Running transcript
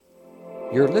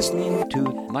You're listening to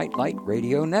Nightlight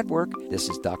Radio Network. This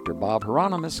is Dr. Bob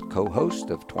Hieronymus, co-host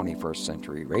of 21st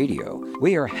Century Radio.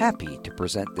 We are happy to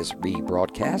present this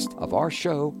rebroadcast of our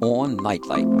show on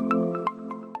Nightlight.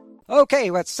 Okay,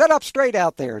 let's set up straight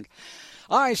out there.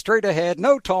 Eyes straight ahead,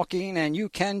 no talking, and you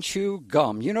can chew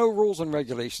gum. You know rules and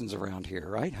regulations around here,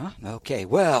 right? Huh? Okay,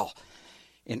 well,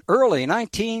 in early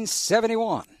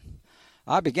 1971,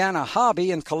 I began a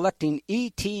hobby in collecting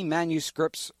E.T.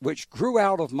 manuscripts, which grew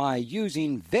out of my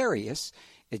using various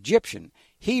Egyptian,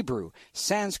 Hebrew,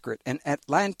 Sanskrit, and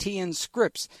Atlantean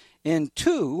scripts in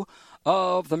two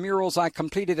of the murals I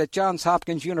completed at Johns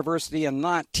Hopkins University in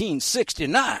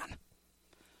 1969.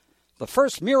 The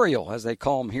first mural, as they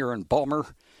call them here in Balmer,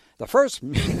 first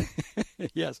mural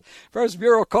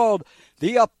called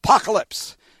The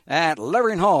Apocalypse at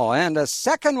Levering Hall, and the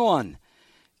second one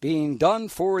being done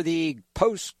for the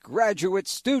postgraduate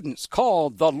students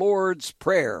called The Lord's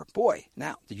Prayer. Boy,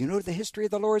 now, do you know the history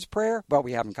of the Lord's Prayer? Well,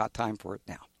 we haven't got time for it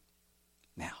now.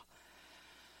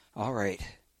 All right.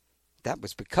 That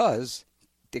was because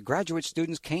the graduate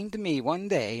students came to me one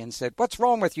day and said, "What's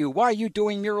wrong with you? Why are you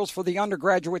doing murals for the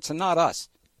undergraduates and not us?"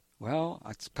 Well,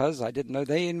 it's because I didn't know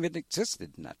they even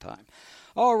existed in that time.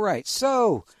 All right,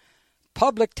 so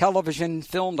public television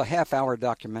filmed a half-hour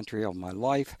documentary of my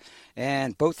life,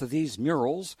 and both of these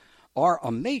murals are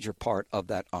a major part of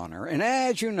that honor. And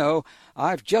as you know,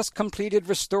 I've just completed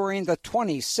restoring the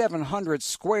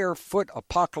 2,700-square-foot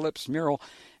Apocalypse mural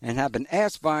and have been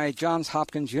asked by Johns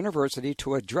Hopkins University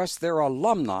to address their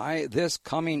alumni this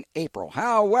coming April.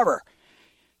 However,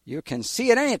 you can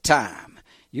see it any time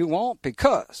you want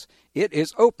because it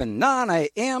is open 9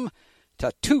 a.m.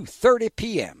 to 2:30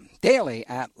 p.m. daily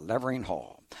at Levering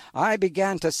Hall. I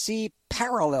began to see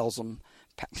parallelism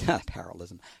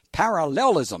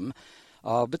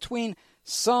between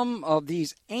some of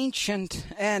these ancient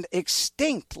and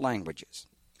extinct languages.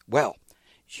 Well,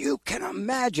 you can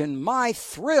imagine my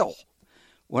thrill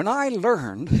when I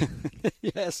learned,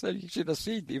 yes, you should have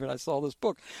seen me when I saw this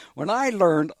book, when I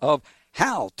learned of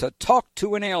How to Talk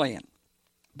to an Alien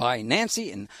by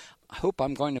Nancy, and I hope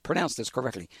I'm going to pronounce this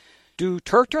correctly,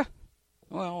 Dutertre?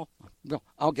 Well,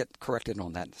 I'll get corrected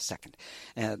on that in a second.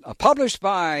 And published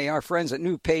by our friends at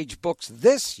New Page Books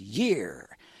this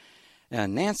year.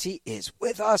 And Nancy is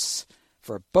with us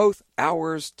for both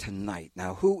hours tonight.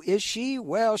 Now, who is she?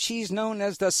 Well, she's known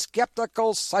as the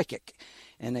Skeptical Psychic,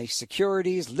 and a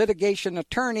securities litigation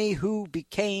attorney who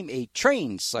became a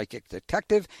trained psychic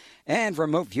detective and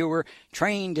remote viewer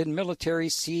trained in military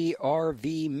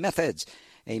CRV methods.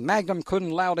 A magna cum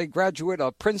laude graduate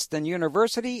of Princeton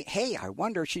University. Hey, I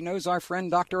wonder if she knows our friend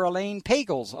Dr. Elaine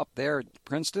Pagels up there at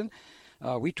Princeton.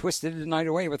 We twisted the night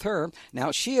away with her.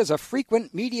 Now, she is a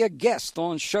frequent media guest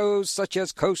on shows such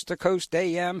as Coast to Coast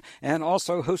AM and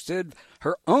also hosted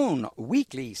her own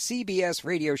weekly CBS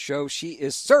radio show. She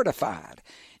is certified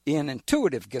in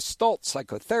intuitive Gestalt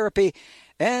psychotherapy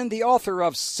and the author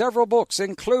of several books,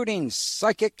 including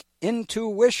Psychic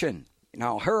Intuition.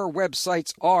 Now, her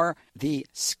websites are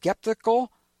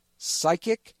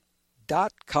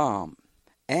theskepticalpsychic.com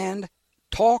and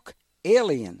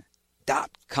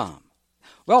talkalien.com.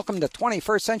 Welcome to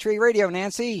 21st Century Radio,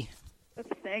 Nancy.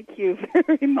 Thank you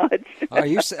very much. Are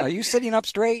you sitting up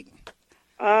straight?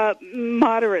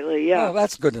 Moderately, yeah. Oh,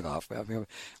 that's good enough.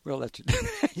 We'll let you.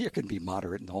 You can be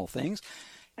moderate in all things.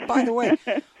 By the way,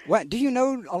 what do you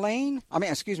know Elaine?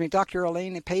 Dr.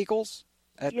 Elaine Pagels?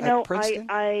 At Princeton?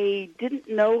 I didn't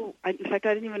know. In fact,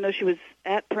 I didn't even know she was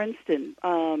at Princeton.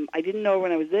 I didn't know her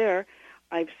when I was there.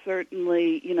 I've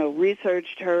certainly,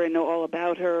 researched her and know all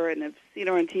about her, and have seen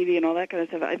her on TV and all that kind of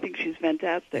stuff. I think she's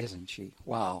fantastic. Isn't she?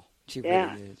 Wow. She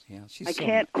really is. Yeah, I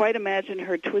can't quite imagine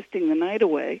her twisting the night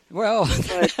away. Well,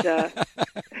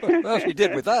 but, well, she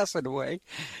did with us in a way.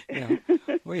 Yeah,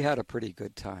 we had a pretty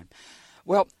good time.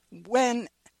 Well, when,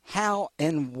 how,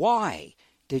 and why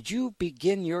did you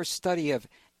begin your study of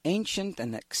ancient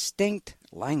and extinct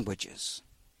languages?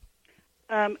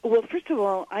 Well, first of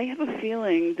all, I have a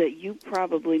feeling that you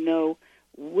probably know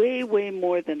way, way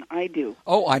more than I do.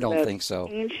 Oh, I don't think so.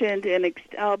 Ancient and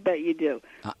I'll bet you do.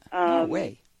 No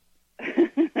way.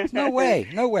 No way.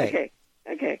 No way.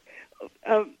 Okay.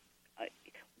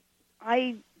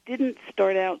 I didn't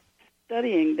start out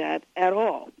studying that at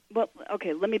all. Well,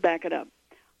 okay, let me back it up.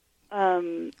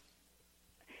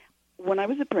 When I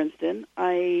was at Princeton,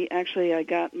 I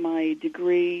got my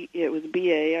degree. It was a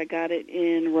BA. I got it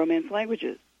in Romance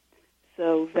languages.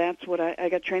 So that's what I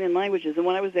got trained in languages. And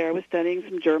when I was there, I was studying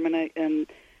some German, and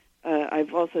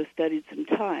I've also studied some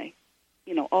Thai.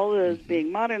 All of those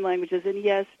being modern languages. And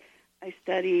yes, I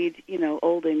studied,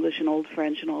 Old English and Old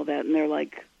French and all that, and they're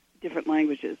like different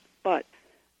languages. But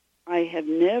I have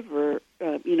never,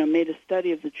 made a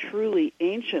study of the truly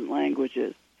ancient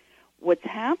languages. What's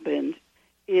happened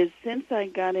is since I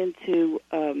got into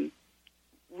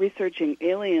researching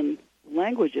alien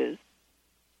languages,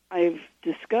 I've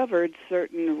discovered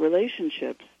certain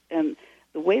relationships, and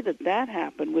the way that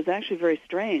happened was actually very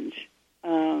strange.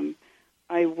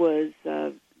 I was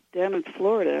down in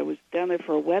Florida. I was down there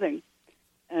for a wedding.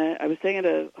 I was staying at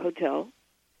a hotel,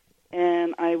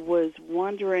 and I was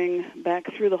wandering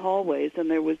back through the hallways,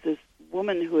 and there was this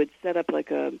woman who had set up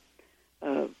like a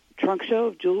trunk show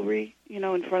of jewelry,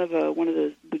 in front of one of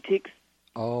the boutiques.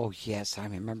 Oh, yes, I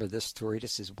remember this story.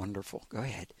 This is wonderful. Go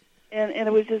ahead. And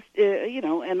it was just,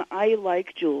 and I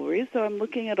like jewelry, so I'm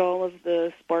looking at all of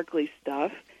the sparkly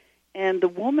stuff. And the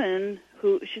woman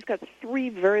she's got 3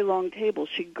 very long tables,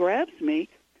 she grabs me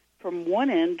from one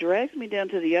end, drags me down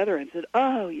to the other end, said,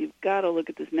 "Oh, you've got to look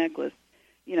at this necklace.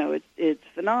 It's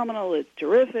phenomenal, it's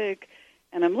terrific."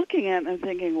 And I'm looking at it and I'm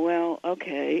thinking, well,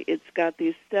 okay, it's got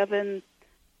these 7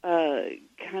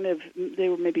 they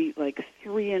were maybe like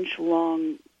 3-inch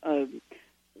long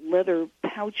leather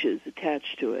pouches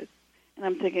attached to it. And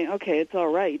I'm thinking, okay, it's all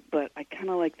right, but I kind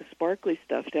of like the sparkly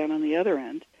stuff down on the other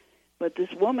end. But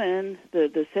this woman,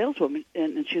 the saleswoman,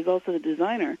 and she's also the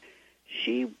designer,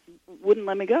 she wouldn't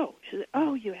let me go. She said,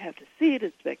 "Oh, you have to see it.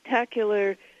 It's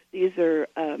spectacular. These are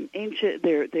ancient.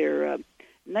 They're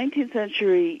 19th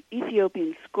century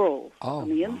Ethiopian scrolls on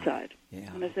the inside."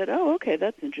 Yeah. And I said, "Oh, okay,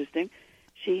 that's interesting."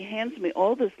 She hands me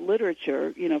all this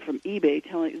literature, from eBay,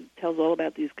 tells all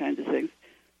about these kinds of things.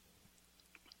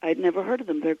 I'd never heard of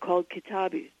them. They're called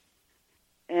kitabis,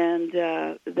 and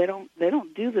they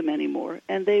don't do them anymore.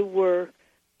 And they were,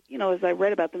 as I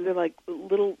read about them, they're like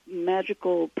little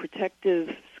magical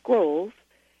protective scrolls.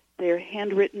 They're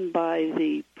handwritten by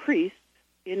the priests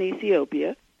in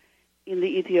Ethiopia, in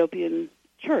the Ethiopian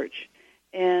church,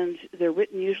 and they're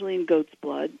written usually in goat's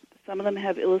blood. Some of them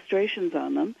have illustrations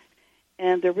on them,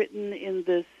 and they're written in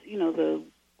this,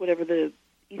 whatever the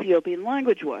Ethiopian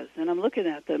language was. And I'm looking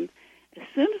at them. As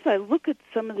soon as I look at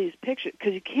some of these pictures,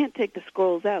 because you can't take the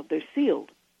scrolls out, they're sealed.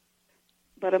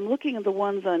 But I'm looking at the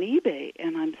ones on eBay,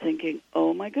 and I'm thinking,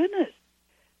 oh, my goodness.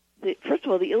 First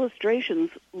of all, the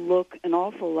illustrations look an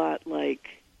awful lot like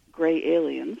gray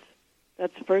aliens.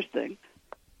 That's the first thing.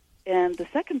 And the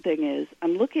second thing is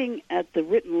I'm looking at the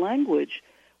written language,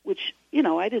 which,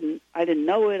 I didn't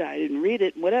know it, I didn't read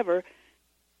it, whatever.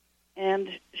 And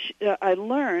I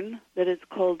learn that it's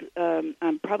called,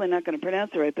 I'm probably not going to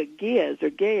pronounce it right, but Ge'ez or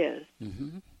Ge'ez.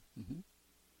 Mm-hmm. Mm-hmm.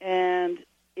 And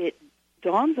it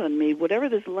dawns on me, whatever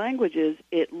this language is,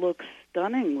 it looks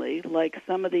stunningly like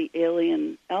some of the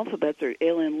alien alphabets or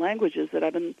alien languages that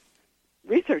I've been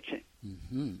researching.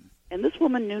 Mm-hmm. And this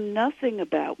woman knew nothing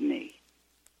about me.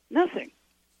 Nothing.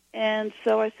 And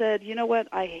so I said, you know what,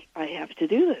 I have to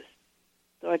do this.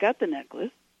 So I got the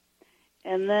necklace.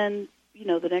 And then,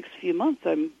 the next few months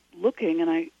I'm looking,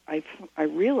 and I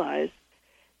realized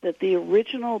that the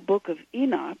original book of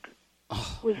Enoch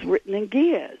was written in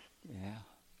Ge'ez. Yeah.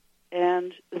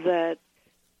 And that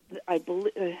I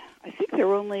think there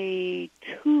are only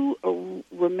 2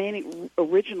 remaining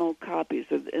original copies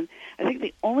of, and I think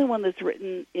the only one that's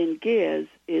written in Ge'ez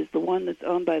is the one that's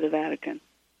owned by the Vatican.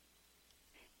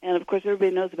 And of course,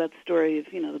 everybody knows about the story of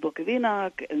the Book of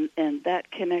Enoch and that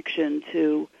connection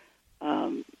to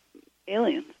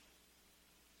aliens.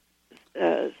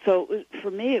 So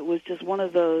for me, it was just one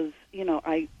of those.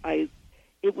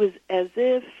 It was as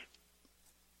if.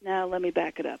 Now let me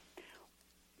back it up.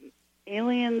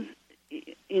 Aliens,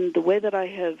 in the way that I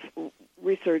have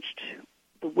researched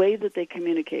the way that they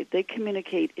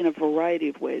communicate in a variety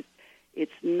of ways.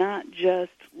 It's not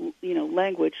just,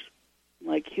 language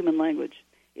like human language.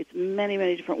 It's many,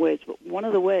 many different ways. But one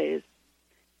of the ways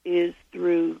is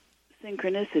through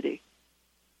synchronicity.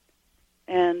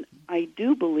 And I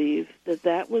do believe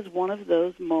that was one of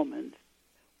those moments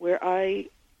where I,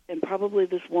 and probably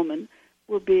this woman,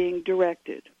 were being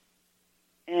directed.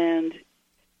 And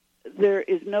there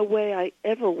is no way I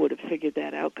ever would have figured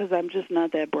that out because I'm just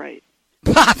not that bright.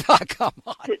 Come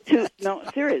on. No,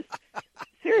 serious.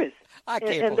 I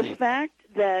can't and believe the fact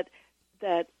that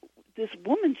this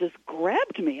woman just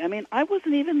grabbed me. I mean, I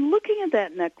wasn't even looking at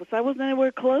that necklace. I wasn't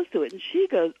anywhere close to it. And she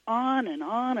goes on and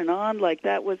on and on like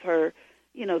that was her,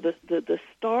 the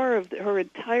star of her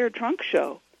entire trunk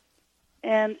show.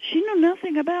 And she knew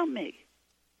nothing about me.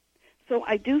 So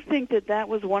I do think that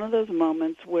was one of those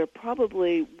moments where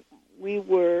probably we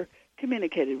were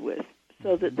communicated with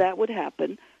so that would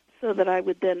happen, so that I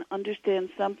would then understand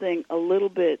something a little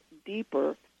bit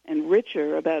deeper and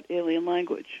richer about alien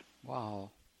language.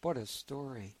 Wow, what a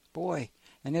story. Boy,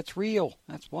 and it's real.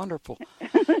 That's wonderful.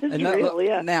 It's And real,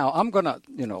 yeah. now I'm going to,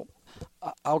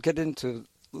 I'll get into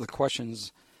the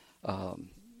questions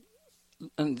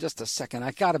in just a second.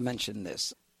 I got to mention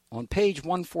this. On page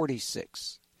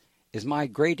 146 is my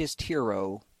greatest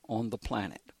hero on the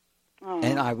planet. Oh.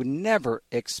 And I would never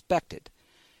expected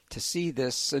to see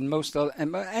this in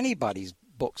anybody's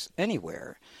books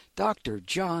anywhere. Dr.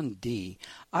 John Dee.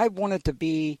 I wanted to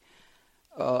be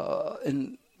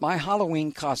in my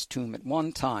Halloween costume at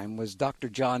one time was Dr.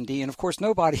 John Dee, and of course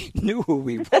nobody knew who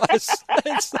he was.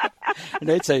 And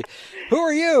they'd say, "Who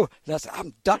are you?" And I said,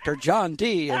 "I'm Dr. John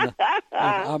Dee, and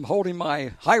I'm holding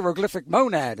my hieroglyphic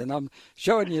monad, and I'm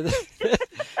showing you this."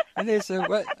 And they said,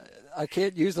 "What?" I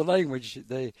can't use the language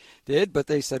they did, but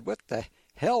they said, "What the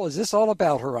hell is this all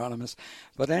about, Hieronymus?"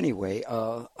 But anyway,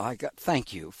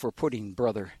 thank you for putting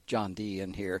Brother John Dee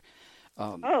in here.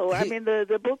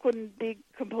 The book wouldn't be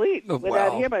complete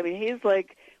without him. I mean, he's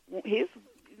like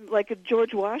a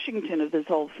George Washington of this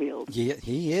whole field. Yeah,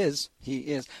 he is. He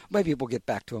is. Maybe we'll get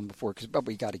back to him but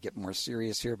we got to get more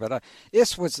serious here. But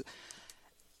this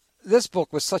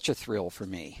book was such a thrill for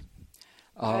me.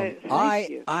 Thank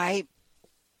you.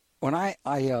 When I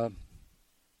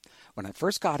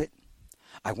first got it,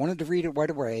 I wanted to read it right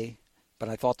away, but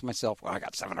I thought to myself, well, I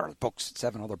got 7 other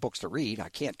books to read. I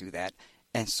can't do that.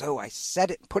 And so I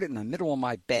put it in the middle of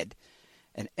my bed,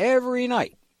 and every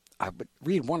night I would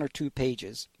read 1 or 2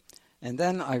 pages. And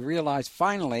then I realized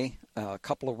finally, a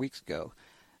couple of weeks ago,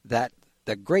 that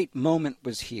the great moment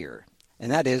was here, and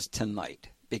that is tonight,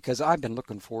 because I've been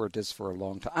looking forward to this for a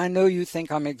long time. I know you think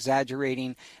I'm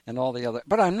exaggerating and all the other,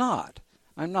 but I'm not.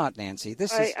 I'm not, Nancy.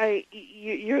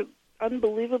 You're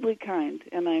unbelievably kind,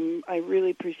 and I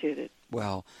really appreciate it.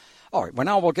 Well, all right. Well,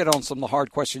 now we'll get on some of the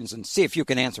hard questions and see if you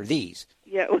can answer these.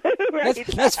 Yeah,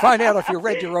 right. Let's find out if you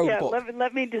read your own book.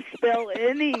 Let me dispel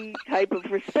any type of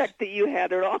respect that you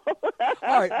had at all.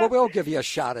 All right. Well, we'll give you a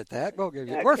shot at that.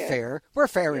 Okay. We're fair. We're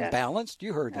fair and balanced.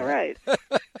 You heard that. All right.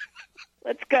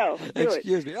 Let's go.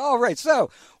 Excuse me. All right.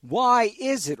 So, why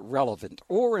is it relevant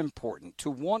or important to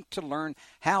want to learn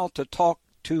how to talk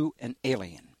to an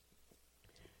alien?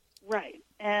 Right.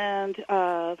 And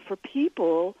for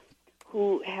people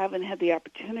who haven't had the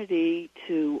opportunity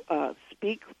to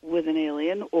speak with an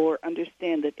alien or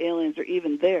understand that aliens are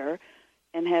even there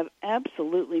and have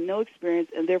absolutely no experience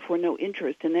and therefore no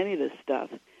interest in any of this stuff,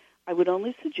 I would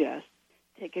only suggest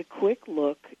take a quick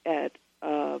look at,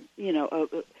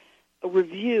 a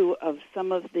review of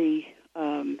some of the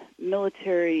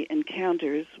military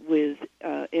encounters with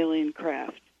alien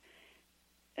craft.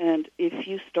 And if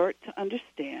you start to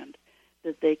understand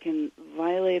that they can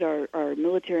violate our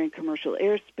military and commercial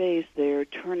airspace, they're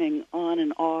turning on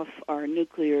and off our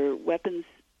nuclear weapons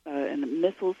and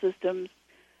missile systems,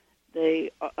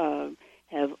 they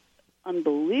have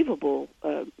unbelievable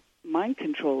mind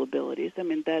control abilities. I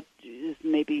mean, that is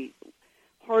maybe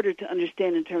harder to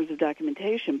understand in terms of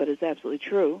documentation, but it's absolutely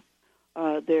true.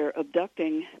 They're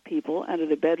abducting people out of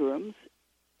their bedrooms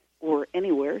or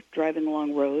anywhere, driving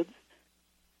along roads.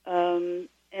 And,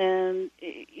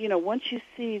 once you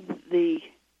see the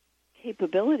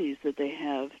capabilities that they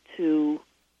have to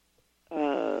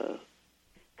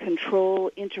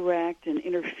control, interact, and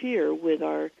interfere with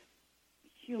our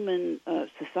human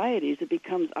societies, it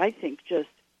becomes, I think, just,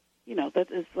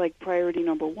 that is like priority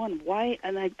number one. Why?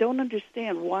 And I don't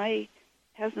understand why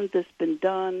hasn't this been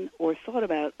done or thought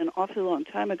about an awfully long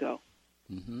time ago?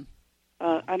 Mm-hmm.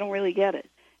 I don't really get it.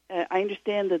 I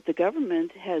understand that the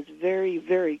government has very,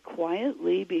 very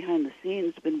quietly behind the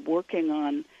scenes been working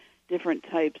on different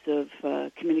types of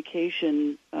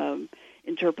communication,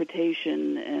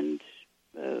 interpretation, and,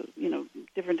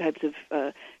 different types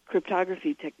of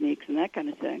cryptography techniques and that kind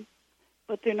of thing.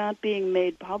 But they're not being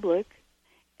made public.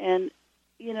 And,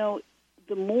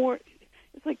 the more,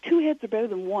 it's like 2 heads are better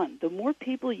than one. The more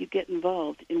people you get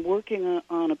involved in working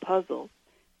on a puzzle,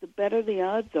 the better the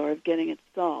odds are of getting it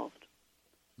solved.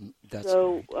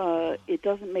 It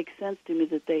doesn't make sense to me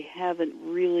that they haven't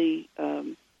really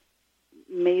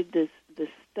made this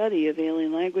study of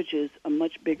alien languages a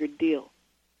much bigger deal.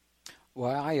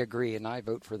 Well, I agree, and I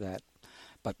vote for that.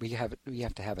 But we have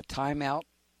to have a timeout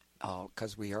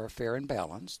because we are fair and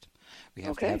balanced. We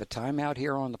have to have a timeout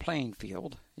here on the playing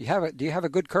field. Do you have a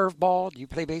good curveball? Do you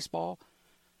play baseball?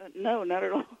 No, not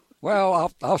at all.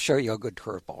 Well, I'll show you a good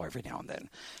curveball every now and then.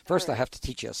 First, I have to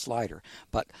teach you a slider,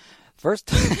 but.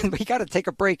 First, we got to take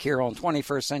a break here on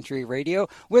 21st Century Radio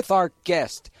with our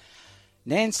guest,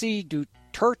 Nancy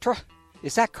Dutertre.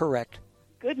 Is that correct?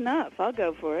 Good enough. I'll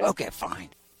go for it. Okay, fine.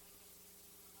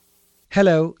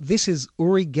 Hello, this is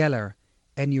Uri Geller,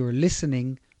 and you're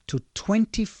listening to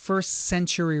 21st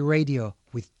Century Radio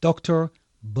with Dr.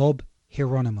 Bob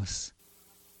Hieronymus.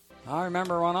 I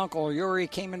remember when Uncle Yuri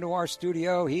came into our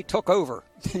studio, he took over.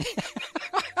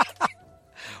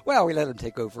 Well, we let him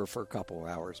take over for a couple of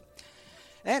hours.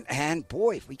 And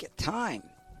boy, if we get time,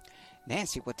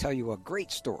 Nancy will tell you a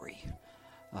great story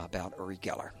about Uri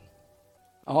Geller.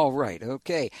 All right,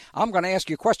 okay. I'm going to ask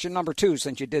you question number 2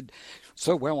 since you did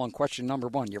so well on question number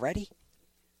 1. You ready?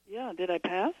 Yeah, did I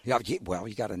pass? Yeah, well,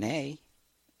 you got an A.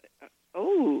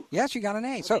 Oh. Yes, you got an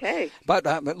A. Okay. So,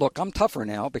 but look, I'm tougher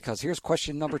now because here's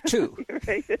question number 2.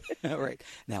 Right. All right.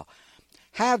 Now,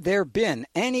 have there been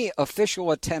any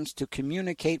official attempts to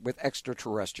communicate with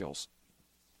extraterrestrials?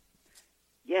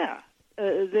 Yeah,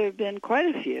 there have been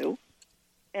quite a few.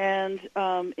 And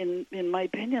in my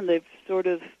opinion, they've sort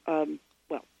of,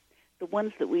 the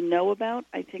ones that we know about,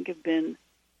 I think, have been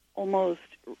almost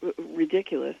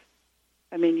ridiculous.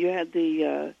 I mean, you had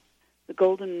the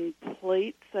golden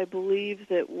plates, I believe,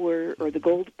 or the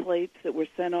gold plates that were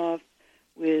sent off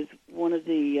with one of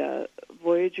the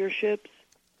Voyager ships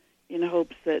in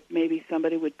hopes that maybe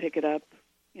somebody would pick it up,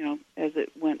 as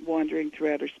it went wandering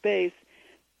through outer space.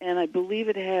 And I believe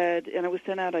it was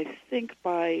sent out, I think,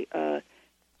 by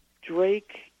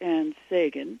Drake and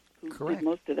Sagan, who Correct. did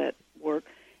most of that work.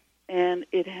 And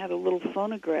it had a little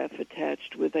phonograph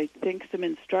attached with, I think, some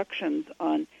instructions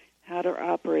on how to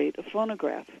operate a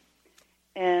phonograph.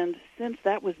 And since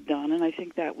that was done, and I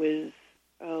think that was,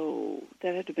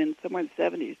 that had to have been somewhere in the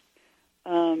 70s,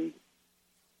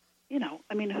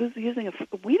 who's using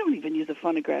we don't even use a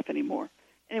phonograph anymore.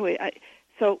 Anyway,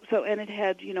 and it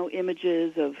had,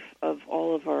 images of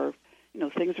all of our,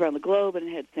 things around the globe, and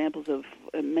it had samples of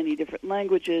many different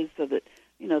languages so that,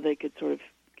 they could sort of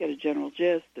get a general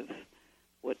gist of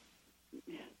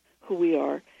who we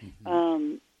are.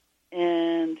 Mm-hmm.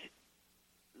 And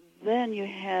then you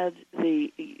have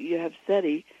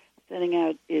SETI sending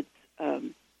out its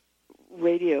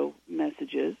radio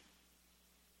messages,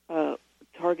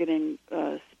 targeting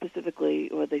specifically,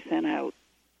 or they sent out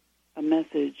a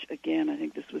message again. I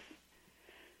think this was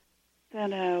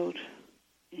sent out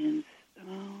in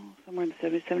somewhere in the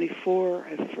 70s, 74.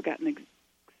 I've forgotten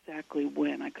exactly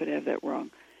when. I could have that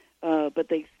wrong. But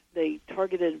they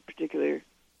targeted a particular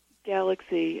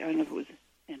galaxy. I don't know if it was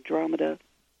Andromeda.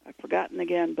 I've forgotten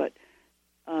again, but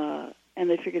and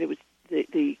they figured it was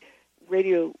the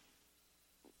radio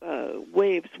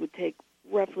waves would take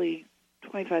roughly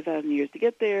 25,000 years to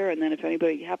get there, and then if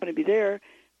anybody happened to be there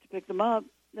to pick them up,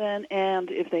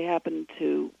 and if they happened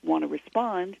to want to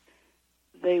respond,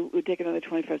 they would take another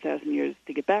 25,000 years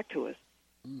to get back to us.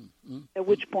 At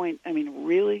which point,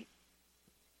 really?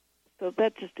 So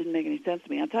that just didn't make any sense to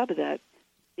me. On top of that,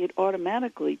 it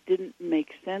automatically didn't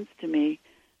make sense to me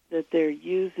that they're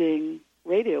using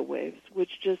radio waves,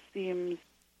 which just seems,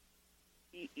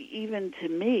 even to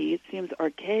me, it seems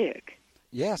archaic.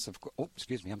 Yes, of course. Oh,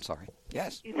 excuse me. I'm sorry.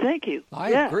 Yes. Thank you.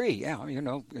 I agree. Yeah,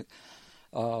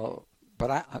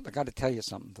 but I got to tell you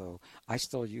something, though. I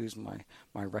still use my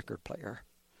record player.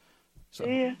 So,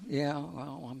 yeah,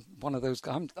 well, I'm one of those.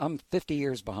 I'm 50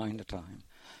 years behind the time.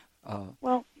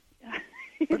 Well,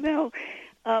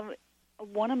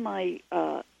 one of my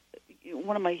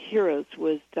heroes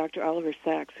was Dr. Oliver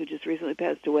Sacks, who just recently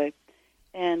passed away,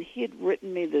 and he had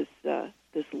written me this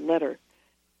letter,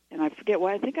 and I forget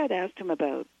why. I think I'd asked him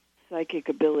about psychic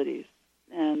abilities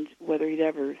and whether he'd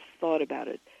ever thought about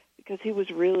it, because he was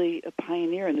really a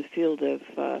pioneer in the field of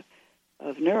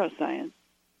neuroscience.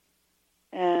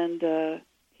 And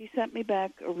he sent me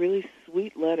back a really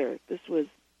sweet letter. This was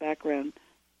back around,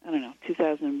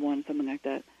 2001, something like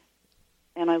that.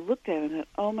 And I looked at it and thought,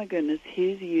 oh my goodness,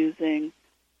 he's using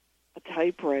a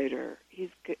typewriter. He's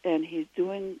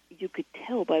doing, you could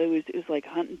tell by the way, it was like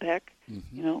hunt and peck,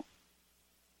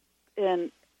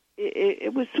 And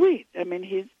it was sweet.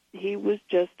 He was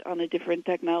just on a different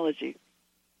technology.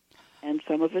 And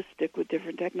some of us stick with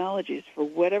different technologies for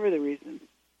whatever the reason.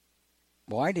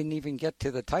 Well, I didn't even get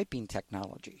to the typing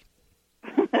technology.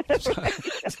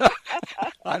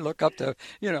 I look up to,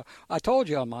 I told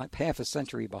you I'm half a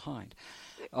century behind.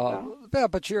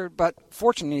 But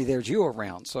fortunately there's you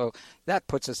around, so that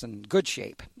puts us in good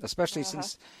shape, especially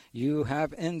since you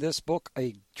have in this book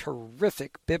a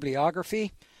terrific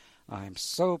bibliography. I'm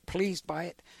so pleased by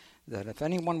it that if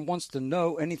anyone wants to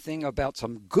know anything about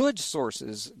some good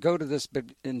sources, go to this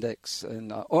index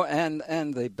and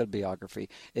the bibliography.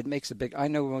 It makes a big. I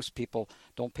know most people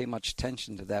don't pay much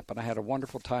attention to that, but I had a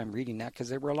wonderful time reading that because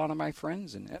there were a lot of my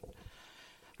friends in it.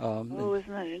 Isn't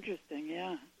that interesting?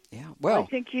 Yeah. Yeah. Well, I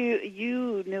think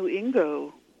you knew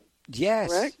Ingo. Yes.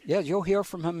 Correct? Yeah, you'll hear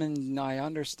from him, and I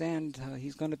understand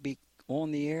he's going to be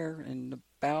on the air in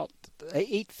about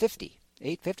 8:50.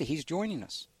 8:50. He's joining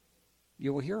us.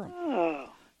 You will hear them. Oh.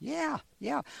 Yeah.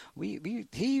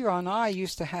 He and I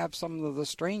used to have some of the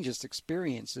strangest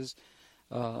experiences.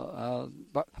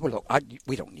 But well, look,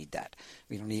 we don't need that.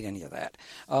 We don't need any of that.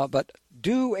 But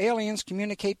do aliens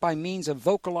communicate by means of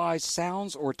vocalized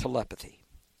sounds or telepathy?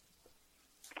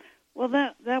 Well,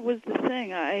 that was the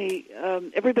thing.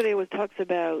 Everybody always talks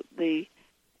about the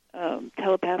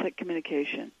telepathic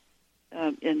communication,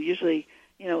 and usually,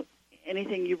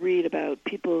 anything you read about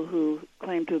people who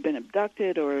claim to have been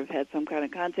abducted or have had some kind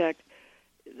of contact,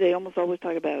 they almost always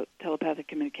talk about telepathic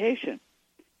communication.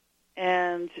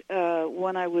 And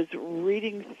when I was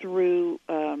reading through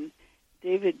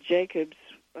David Jacobs'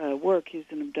 work, he's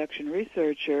an abduction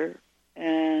researcher,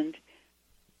 and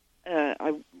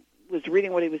I was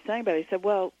reading what he was saying about it. He said,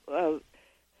 well,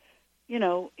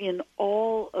 in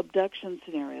all abduction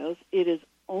scenarios, it is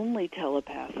only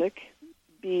telepathic,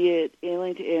 be it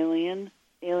alien to alien,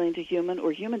 alien to human,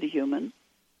 or human to human.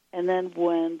 And then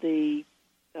when the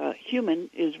human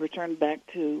is returned back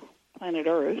to planet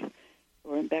Earth,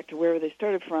 or back to wherever they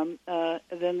started from,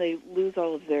 then they lose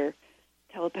all of their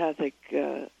telepathic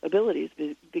abilities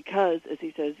because, as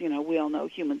he says, we all know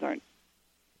humans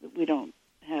we don't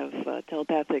have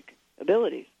telepathic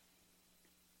abilities.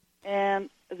 And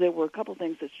there were a couple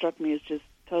things that struck me as just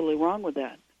totally wrong with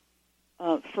that.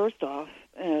 First off,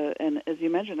 and as you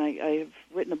mentioned, I have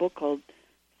written a book called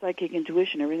Psychic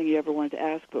Intuition, Everything You Ever Wanted to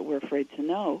Ask But Were Afraid to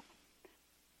Know.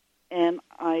 And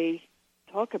I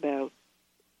talk about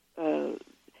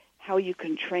how you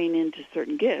can train into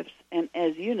certain gifts. And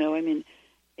as you know,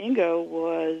 Ingo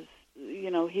was,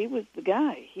 he was the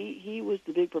guy. He was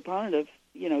the big proponent of,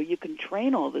 you can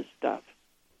train all this stuff.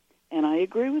 And I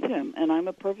agree with him, and I'm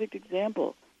a perfect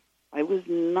example. I was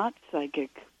not psychic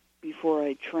before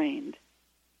I trained.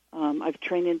 I've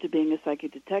trained into being a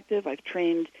psychic detective. I've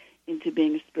trained into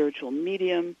being a spiritual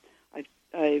medium.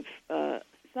 I've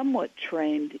somewhat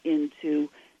trained into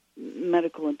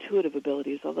medical intuitive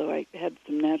abilities, although I had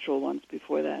some natural ones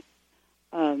before that.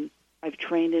 I've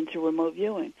trained into remote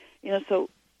viewing. So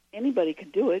anybody can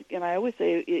do it, and I always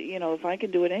say, if I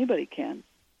can do it, anybody can.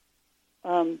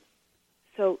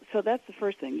 So that's the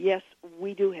first thing. Yes,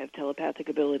 we do have telepathic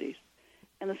abilities.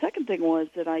 And the second thing was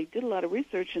that I did a lot of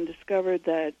research and discovered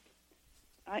that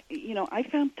I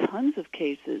found tons of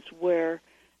cases where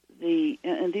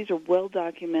and these are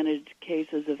well-documented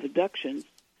cases of abductions,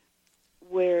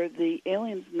 where the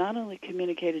aliens not only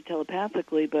communicated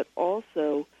telepathically, but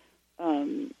also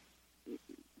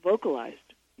vocalized,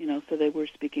 so they were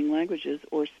speaking languages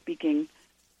or speaking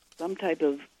some type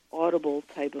of audible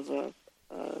type of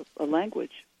a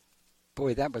language.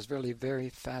 Boy, that was really very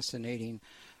fascinating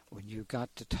when you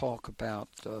got to talk about,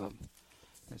 I'm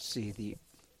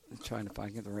trying to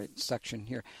find the right section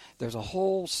here. There's a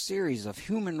whole series of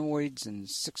humanoids in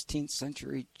 16th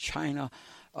century China,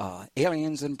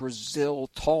 aliens in Brazil,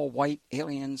 tall white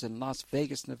aliens in Las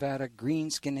Vegas, Nevada,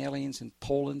 green skin aliens in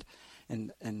Poland,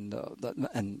 and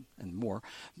more.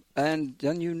 And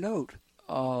then you note,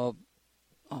 oh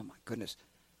my goodness,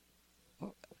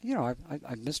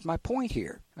 I missed my point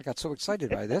here. I got so excited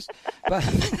by this, but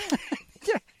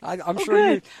yeah, I'm sure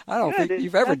good. I don't think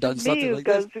you've ever done something like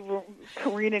this.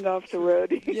 Careening off the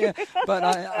road. Yeah, but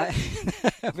I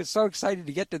was so excited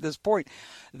to get to this point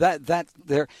that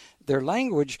their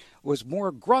language was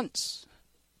more grunts.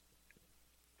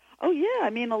 Oh yeah,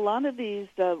 a lot of these.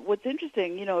 What's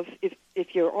interesting,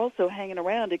 if you're also hanging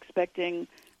around expecting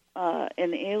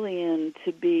an alien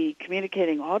to be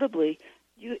communicating audibly,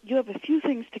 you have a few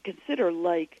things to consider,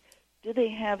 like, do they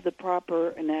have the proper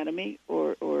anatomy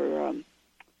or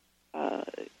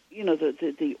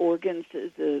the organs,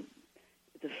 the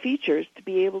features to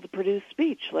be able to produce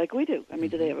speech like we do?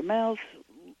 Do they have a mouth,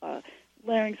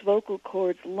 larynx, vocal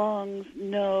cords, lungs,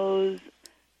 nose,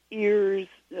 ears,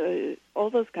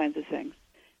 all those kinds of things?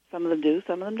 Some of them do,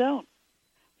 some of them don't.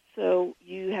 So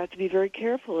you have to be very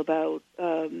careful about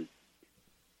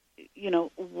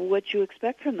what you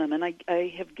expect from them. And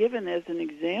I have given as an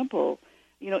example,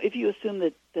 if you assume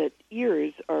that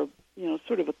ears are,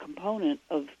 sort of a component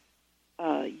of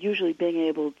usually being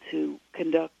able to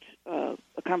conduct a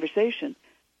conversation,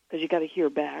 because you got to hear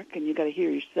back and you got to hear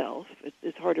yourself.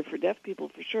 It's harder for deaf people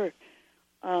for sure.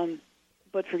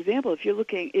 But for example, if you're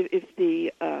looking, if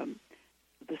the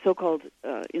so-called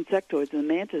insectoids and the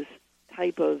mantis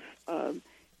type of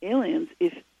aliens,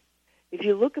 if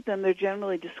you look at them, they're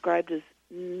generally described as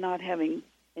not having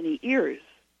any ears.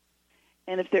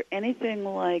 And if they're anything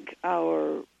like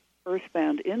our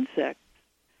earthbound insects,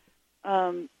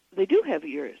 they do have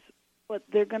ears, but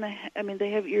they're going to,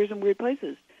 they have ears in weird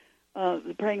places.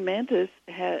 The praying mantis,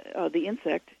 the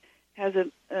insect, has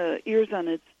ears on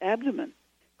its abdomen,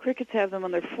 Crickets have them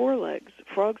on their forelegs.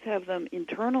 Frogs have them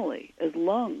internally as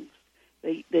lungs.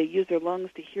 They use their lungs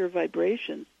to hear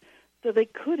vibrations. So they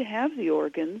could have the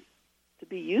organs to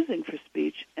be using for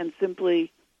speech, and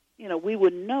simply, we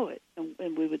wouldn't know it.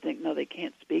 And we would think, no, they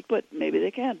can't speak, but maybe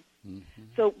they can. Mm-hmm.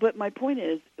 So, but my point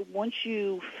is, once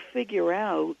you figure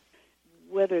out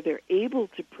whether they're able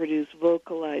to produce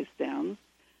vocalized sounds,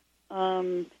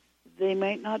 they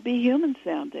might not be human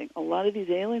sounding. A lot of these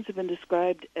aliens have been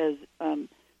described as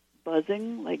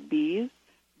buzzing like bees,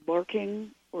 barking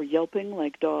or yelping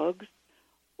like dogs,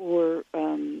 or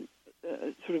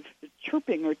sort of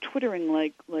chirping or twittering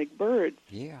like birds.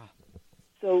 Yeah.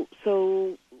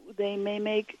 So they may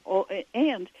make,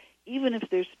 and even if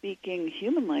they're speaking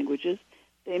human languages,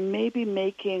 they may be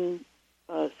making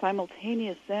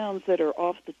simultaneous sounds that are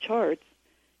off the charts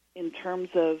in terms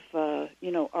of,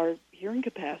 our hearing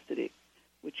capacity,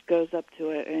 which goes up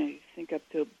to, I think, up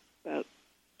to about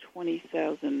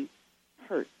 20,000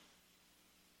 hertz.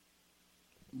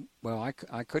 Well,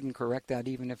 I couldn't correct that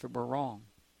even if it were wrong.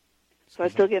 So I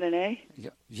still get an A?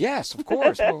 Yes, of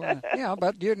course. Well, yeah,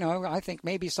 but, I think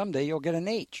maybe someday you'll get an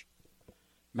H.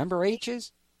 Remember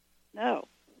H's? No.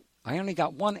 I only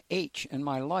got one H in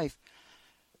my life,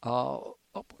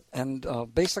 and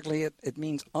basically it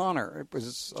means honor. It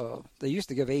was they used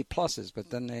to give A pluses, but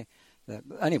then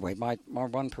anyway, my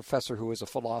one professor who was a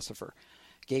philosopher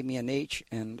gave me an H,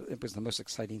 and it was the most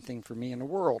exciting thing for me in the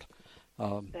world.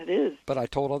 That is. But I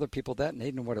told other people that, and they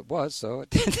didn't know what it was, so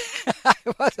it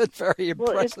wasn't very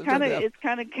impressive. Well, it's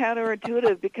kind of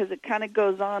counterintuitive because it kind of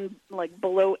goes on like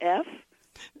below F.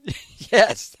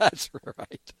 Yes, that's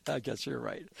right. I guess you're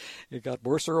right. It got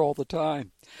worse all the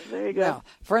time. There you go. Now,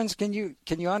 friends, can you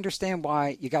understand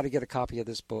why you got to get a copy of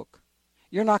this book?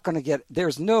 You're not going to get.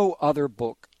 There's no other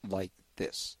book like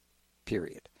this.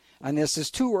 Period. And this is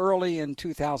too early in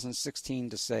 2016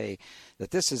 to say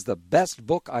that this is the best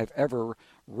book I've ever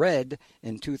read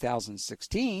in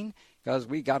 2016, because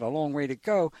we got a long way to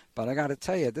go. But I got to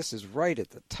tell you, this is right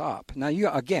at the top. Now,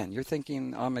 you're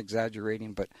thinking I'm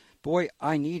exaggerating, but boy,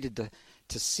 I needed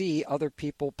to see other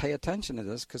people pay attention to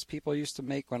this, because people used to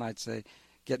make, when I'd say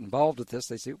get involved with this,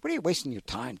 they say, what are you wasting your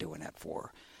time doing that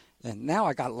for? And now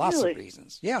I got lots of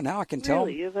reasons. Yeah, now I can tell.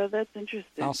 Really? That's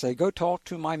interesting. I'll say, go talk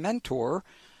to my mentor.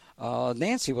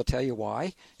 Nancy will tell you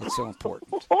why it's so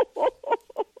important.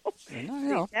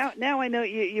 Now I know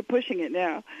you're pushing it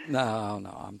now. No,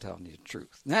 I'm telling you the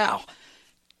truth. Now.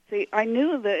 See, I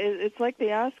knew that it's like the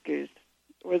Oscars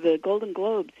or the Golden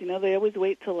Globes. They always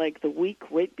wait till like the week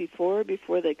right before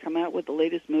they come out with the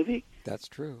latest movie. That's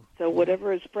true. So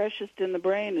whatever is freshest in the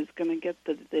brain is going to get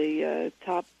the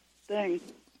top thing.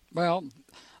 Well,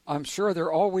 I'm sure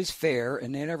they're always fair,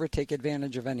 and they never take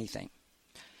advantage of anything.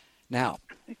 Now,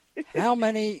 how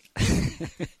many?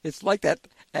 It's like that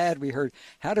ad we heard.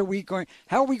 How are we going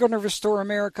to restore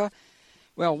America?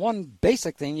 Well, one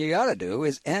basic thing you got to do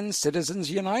is end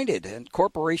Citizens United, and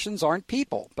corporations aren't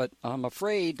people. But I'm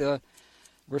afraid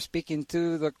we're speaking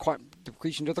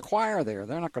preaching to the choir there.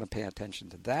 They're not going to pay attention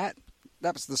to that.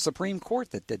 That was the Supreme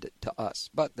Court that did it to us,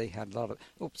 but they had a lot of.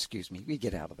 Oh, excuse me. We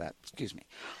get out of that. Excuse me.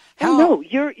 No,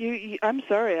 I'm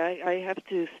sorry. I have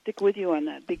to stick with you on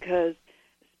that, because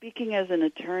speaking as an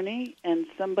attorney and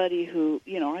somebody who,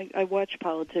 I watch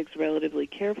politics relatively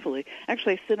carefully.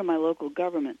 Actually, I sit in my local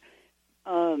government.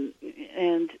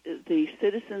 And the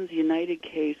Citizens United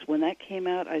case, when that came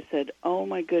out, I said, oh,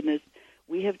 my goodness,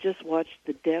 we have just watched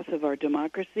the death of our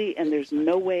democracy, and there's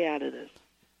no way out of this.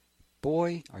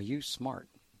 Boy, are you smart.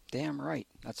 Damn right.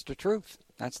 That's the truth.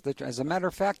 As a matter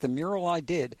of fact, the mural I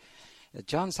did at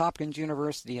Johns Hopkins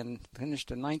University and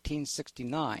finished in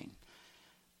 1969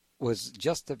 was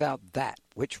just about that,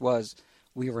 which was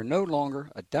we were no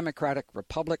longer a democratic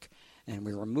republic, and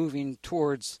we were moving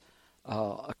towards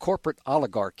a corporate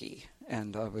oligarchy.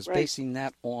 And I was basing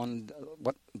that on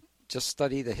just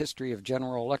study the history of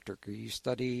General Electric, or you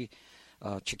study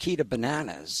Chiquita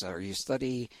Bananas, or you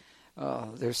study,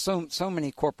 there's so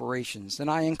many corporations, and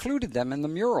I included them in the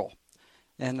mural.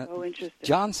 And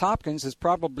Johns Hopkins is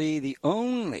probably the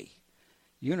only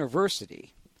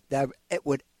university that it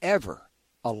would ever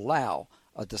allow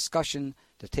a discussion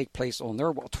to take place on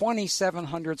their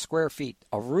 2,700 square feet,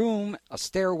 a room, a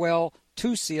stairwell,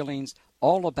 2 ceilings,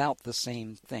 all about the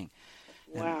same thing.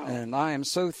 Wow. And I am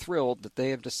so thrilled that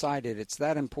they have decided it's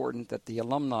that important that the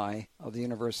alumni of the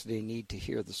university need to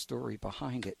hear the story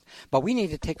behind it. But we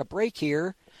need to take a break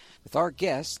here with our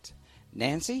guest,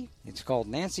 Nancy. It's called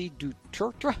Nancy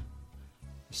Dutertre.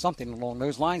 something along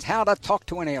those lines. How to talk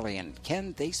to an alien.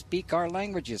 Can they speak our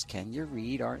languages? Can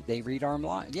they read our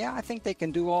minds? Yeah, I think they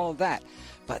can do all of that.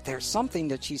 But there's something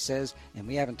that she says, and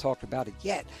we haven't talked about it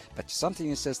yet, but something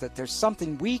that says that there's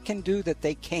something we can do that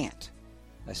they can't,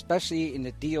 especially in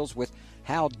it deals with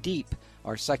how deep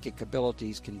our psychic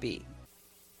abilities can be.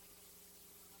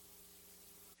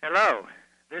 Hello,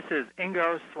 this is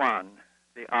Ingo Swann,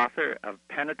 the author of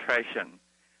Penetration,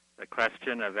 The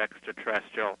Question of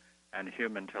Extraterrestrial and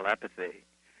Human Telepathy.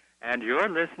 And you're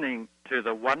listening to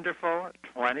the wonderful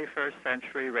 21st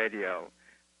Century Radio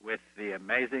with the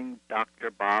amazing Dr.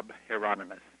 Bob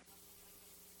Hieronymus.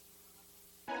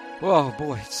 Well,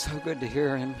 boy, it's so good to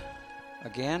hear him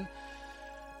again.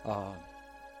 I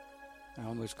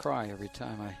almost cry every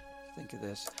time I think of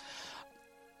this.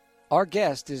 Our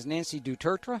guest is Nancy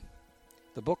Dutertre.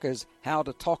 The book is How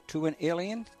to Talk to an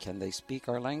Alien. Can they speak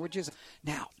our languages?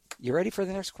 Now, you ready for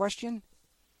the next question?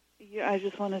 Yeah, I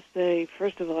just want to say,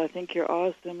 first of all, I think you're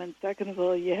awesome, and second of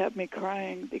all, you have me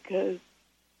crying because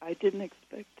I didn't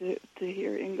expect to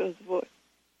hear Ingo's voice.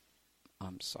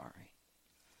 I'm sorry.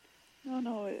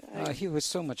 No. He was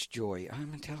so much joy.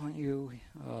 I'm telling you.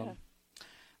 Yeah.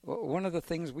 One of the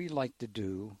things we like to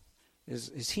do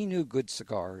is he knew good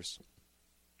cigars.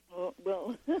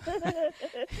 Well,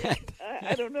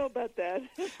 I don't know about that.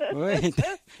 Wait,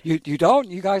 you don't?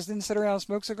 You guys didn't sit around and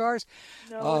smoke cigars?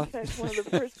 No, in fact, one of the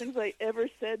first things I ever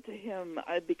said to him,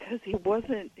 because he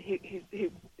wasn't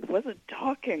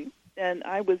talking, and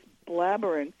I was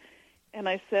blabbering, and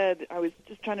I said, I was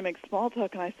just trying to make small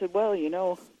talk, and I said, well,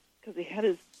 because he had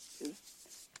his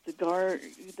cigar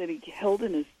that he held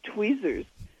in his tweezers,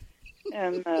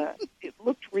 and it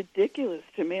looked ridiculous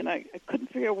to me, and I couldn't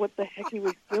figure out what the heck he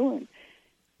was doing.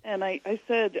 And I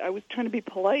said, I was trying to be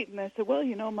polite, and I said, well,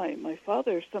 my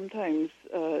father sometimes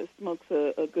smokes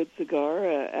a good cigar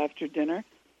after dinner.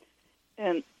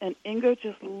 And Ingo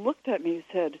just looked at me and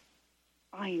said,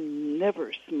 I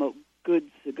never smoke good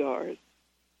cigars.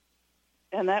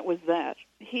 And that was that.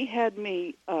 He had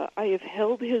me, I have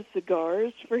held his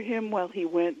cigars for him while he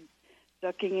went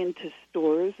ducking into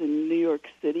stores in New York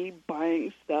City,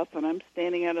 buying stuff, and I'm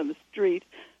standing out on the street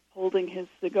holding his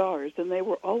cigars, and they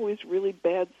were always really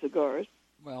bad cigars.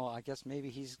 Well, I guess maybe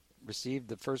he's received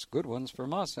the first good ones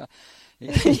from us.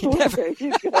 There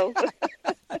you go.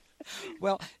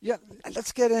 Well, yeah,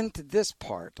 let's get into this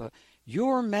part.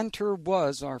 Your mentor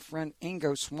was our friend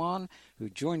Ingo Swann, who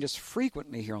joined us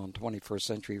frequently here on 21st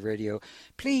Century Radio.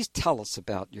 Please tell us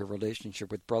about your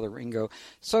relationship with Brother Ingo.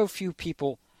 So few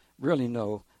people really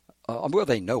know, well,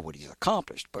 they know what he's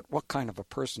accomplished, but what kind of a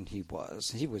person he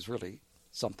was. He was really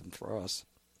something for us.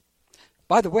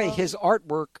 By the way, his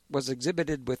artwork was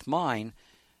exhibited with mine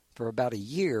for about a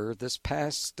year this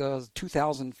past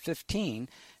 2015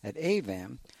 at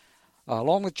AVAM,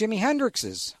 along with Jimi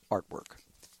Hendrix's artwork.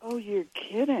 Oh, you're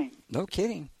kidding. No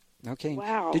kidding.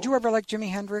 Wow. Did you ever like Jimi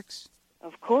Hendrix?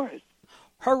 Of course.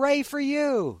 Hooray for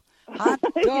you. Hot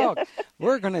dog. Yeah.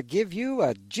 We're going to give you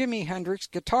a Jimi Hendrix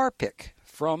guitar pick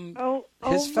from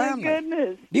his family. Oh, my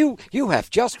goodness. You have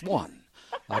just won.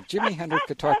 Jimi Hendrix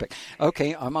guitar pick.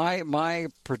 Okay, my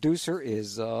producer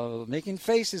is making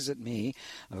faces at me.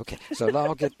 Okay, so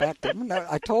I'll get back to... No,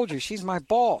 I told you, she's my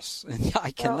boss, and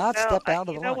I cannot step out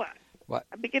of the line. What?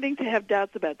 I'm beginning to have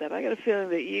doubts about that. I got a feeling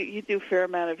that you do a fair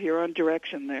amount of your own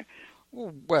direction there.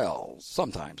 Well,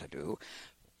 sometimes I do.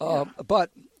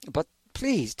 But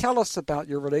please, tell us about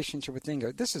your relationship with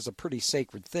Ingo. This is a pretty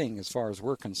sacred thing as far as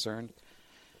we're concerned.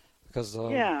 Because,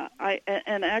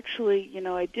 actually,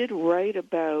 I did write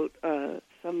about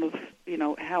some of,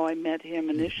 how I met him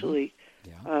initially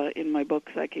in my book,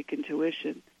 Psychic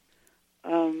Intuition.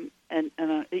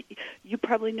 You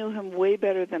probably knew him way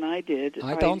better than I did.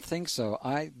 I don't think so.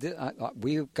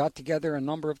 We got together a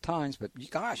number of times, but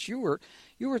gosh, you were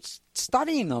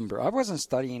studying under. I wasn't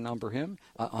studying under him.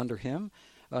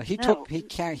 He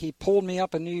pulled me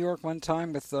up in New York one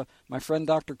time with my friend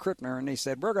Dr. Krippner, and they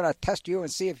said, we're going to test you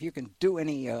and see if you can do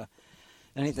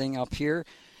anything up here.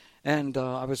 And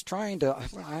I was trying to,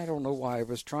 I don't know why, I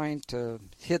was trying to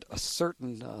hit a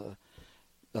certain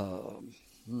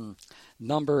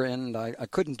number, and I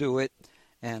couldn't do it,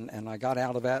 and I got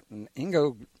out of that, and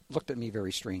Ingo looked at me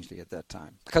very strangely at that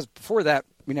time. Because before that,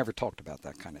 we never talked about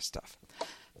that kind of stuff.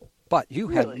 But you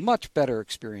had much better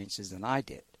experiences than I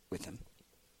did with him.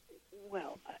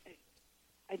 Well,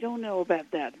 I don't know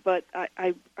about that, but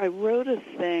I wrote a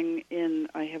thing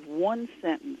I have one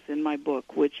sentence in my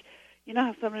book, which, you know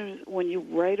how sometimes when you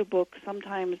write a book,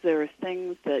 sometimes there are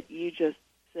things that you just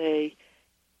say,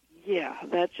 yeah,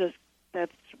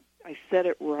 I said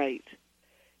it right.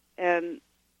 And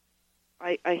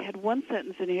I had one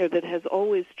sentence in here that has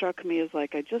always struck me as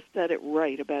like, I just said it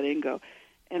right about Ingo.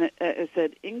 And it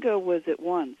said, Ingo was at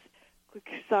once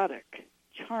quixotic,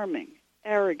 charming,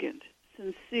 arrogant,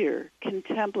 sincere,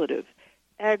 contemplative,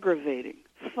 aggravating,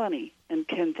 funny, and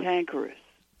cantankerous.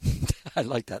 I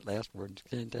like that last word,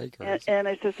 cantankerous. And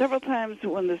I said several times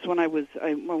when I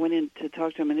went in to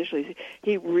talk to him initially,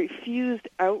 he refused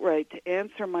outright to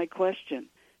answer my question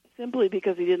simply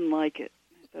because he didn't like it.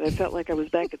 That I felt like I was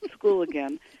back at school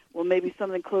again. Well, maybe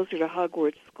something closer to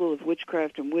Hogwarts School of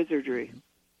Witchcraft and Wizardry.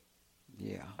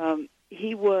 Yeah.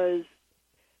 He was,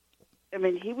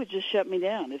 he would just shut me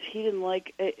down. If he didn't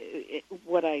like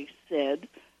what I said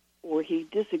or he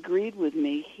disagreed with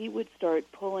me, he would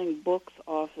start pulling books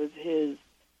off of he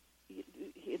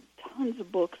had tons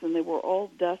of books, and they were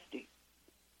all dusty.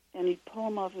 And he'd pull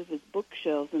them off of his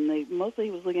bookshelves, and mostly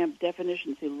he was looking at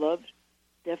definitions. He loved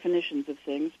definitions of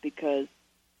things because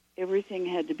everything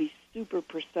had to be super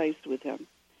precise with him.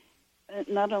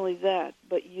 Not only that,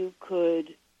 but you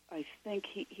could, I think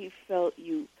he felt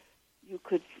you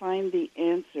could find the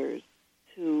answers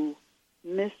to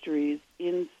mysteries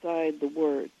inside the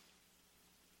words.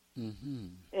 Mm-hmm.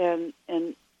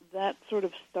 And that sort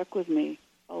of stuck with me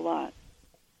a lot.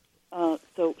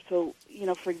 So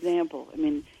for example,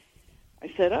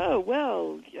 I said, "Oh,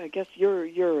 well, I guess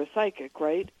you're a psychic,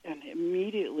 right?" And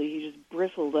immediately he just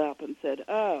bristled up and said,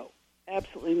 "Oh,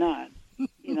 absolutely not.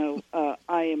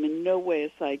 I am in no way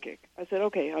a psychic." I said,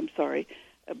 "Okay, I'm sorry,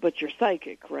 but you're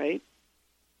psychic, right?"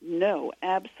 "No,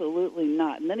 absolutely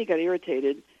not." And then he got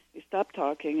irritated. He stopped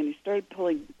talking, and he started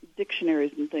pulling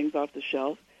dictionaries and things off the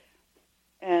shelf.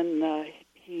 And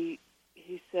he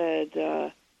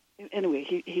said, anyway,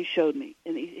 he showed me.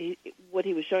 And what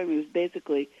he was showing me was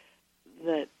basically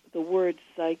that the word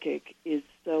psychic is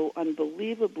so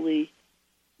unbelievably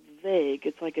vague.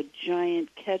 It's like a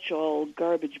giant catch-all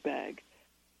garbage bag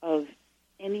of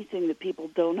anything that people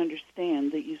don't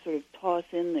understand that you sort of toss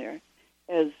in there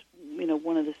as,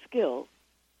 one of the skills.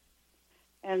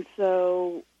 And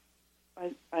so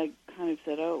I kind of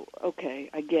said, "Oh, okay,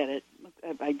 I get it."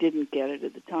 I didn't get it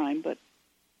at the time, but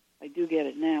I do get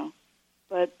it now.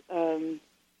 But there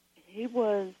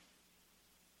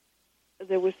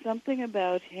was something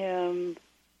about him.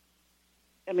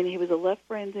 He was a left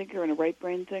brain thinker and a right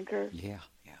brain thinker. Yeah.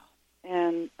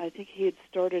 And I think he had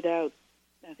started out,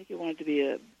 I think he wanted to be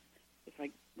if I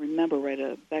remember right,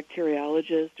 a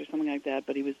bacteriologist or something like that.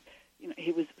 But he was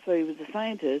a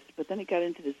scientist, but then he got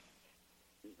into this.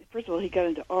 First of all, he got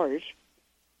into art,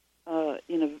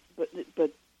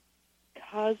 but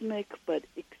cosmic, but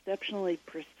exceptionally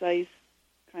precise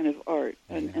kind of art,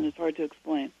 and it's hard to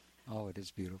explain. Oh, it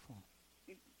is beautiful.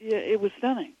 Yeah, it was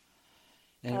stunning.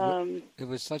 And it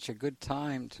was such a good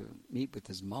time to meet with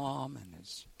his mom and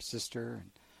his sister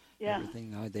and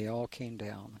everything. They all came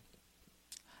down.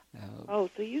 So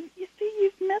you see,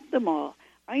 you've met them all.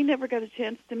 I never got a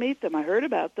chance to meet them. I heard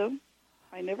about them.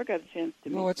 I never got a chance to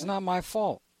meet them. No, it's not my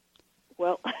fault.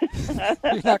 Well,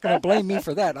 you're not going to blame me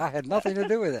for that. I had nothing to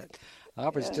do with it. I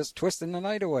was just twisting the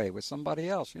night away with somebody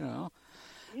else, that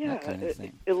kind of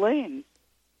thing. Elaine.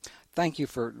 Thank you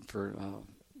for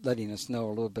letting us know a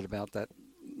little bit about that.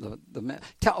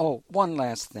 One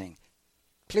last thing.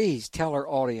 Please tell our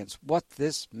audience what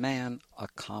this man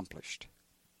accomplished.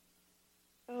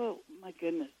 Oh, my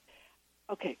goodness.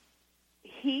 Okay.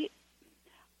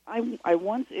 I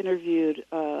once interviewed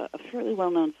a fairly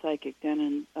well-known psychic down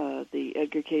in the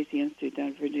Edgar Cayce Institute down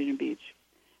in Virginia Beach.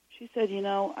 She said,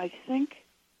 I think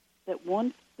that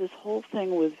once this whole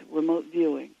thing with remote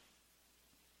viewing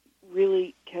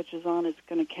really catches on, it's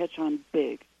going to catch on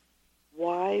big.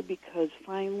 Why? Because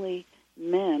finally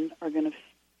men are going to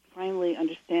finally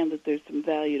understand that there's some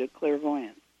value to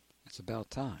clairvoyance. It's about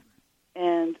time.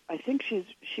 And I think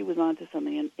she was onto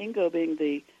something. And Ingo, being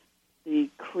the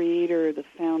creator, the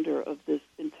founder of this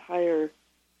entire,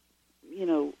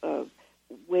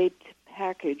 way to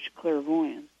package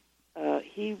clairvoyance,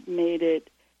 he made it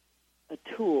a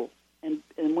tool. And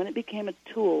when it became a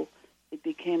tool, it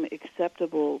became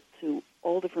acceptable to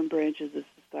all different branches of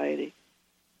society.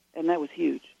 And that was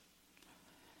huge.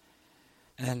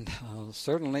 And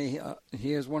certainly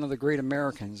he is one of the great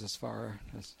Americans as far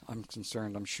as I'm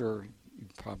concerned. I'm sure you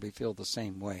probably feel the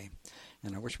same way.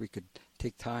 And I wish we could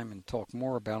take time and talk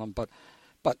more about him. But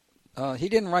he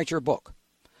didn't write your book.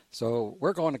 So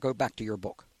we're going to go back to your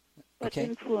book. But okay?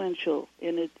 Influential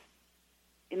in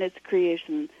its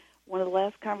creation. One of the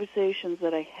last conversations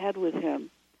that I had with him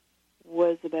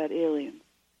was about aliens.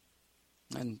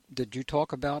 And did you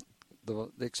talk about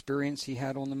the experience he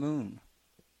had on the moon?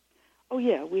 Oh,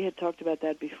 yeah, we had talked about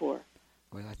that before.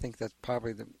 Well, I think that's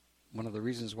probably one of the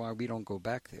reasons why we don't go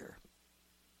back there.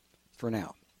 for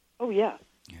now. Oh, yeah.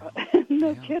 Yeah.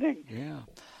 No Yeah. kidding. Yeah.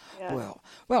 Yeah.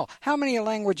 Well, how many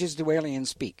languages do aliens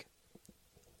speak?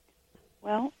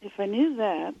 Well, if I knew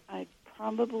that, I'd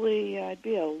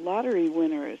be a lottery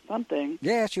winner or something.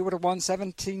 Yes, you would have won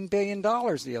 $17 billion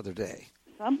the other day.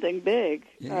 Something big.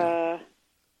 Yeah.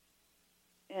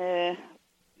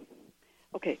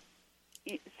 Okay.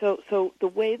 So the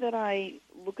way that I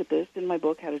look at this in my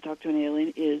book, How to Talk to an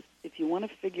Alien, is if you want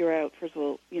to figure out, first of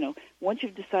all, once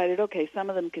you've decided, okay, some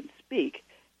of them can speak,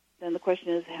 then the question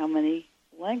is how many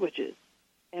languages?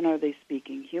 And are they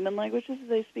speaking human languages or are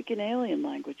they speaking alien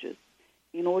languages?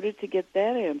 In order to get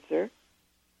that answer,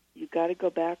 you've got to go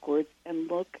backwards and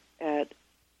look at,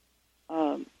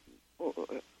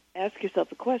 ask yourself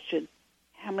the question,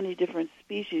 how many different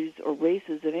species or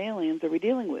races of aliens are we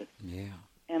dealing with? Yeah.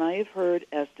 And I have heard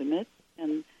estimates,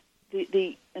 and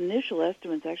the initial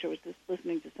estimates, actually I was just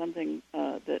listening to something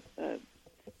that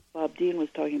Bob Dean was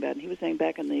talking about, and he was saying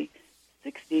back in the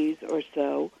 60s or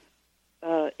so,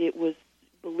 it was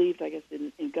believed, I guess,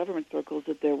 in government circles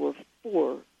that there were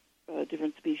 4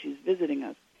 different species visiting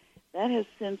us. That has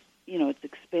since, it's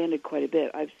expanded quite a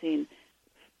bit. I've seen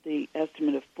the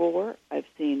estimate of 4. I've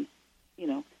seen,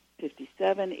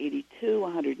 57, 82,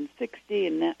 160,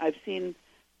 and now I've seen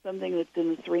something that's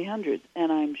in the 300s,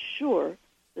 and I'm sure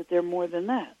that there are more than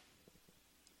that.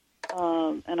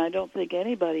 And I don't think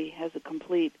anybody has a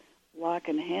complete lock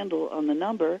and handle on the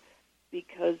number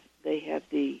because they have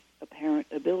the apparent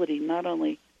ability not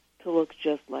only to look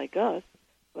just like us,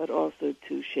 but also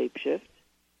to shapeshift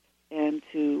and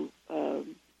to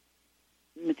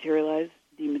materialize,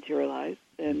 dematerialize,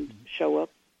 and show up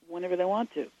whenever they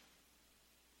want to,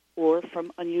 or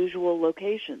from unusual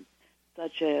locations,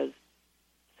 such as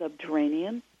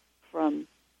subterranean, from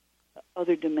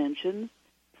other dimensions,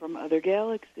 from other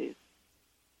galaxies.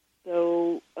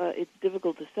 So it's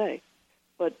difficult to say.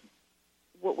 But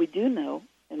what we do know,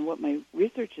 and what my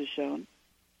research has shown,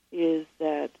 is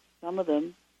that some of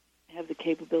them have the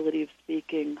capability of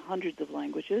speaking hundreds of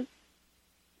languages,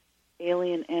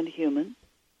 alien and human,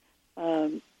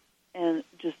 and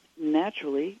just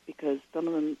naturally, because some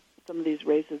of these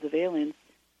races of aliens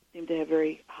seem to have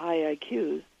very high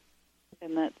IQs,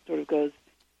 and that sort of goes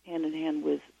hand in hand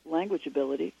with language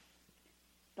ability.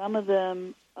 Some of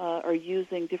them are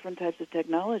using different types of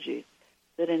technologies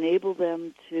that enable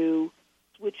them to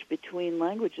switch between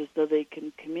languages so they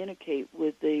can communicate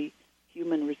with the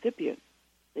human recipient.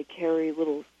 They carry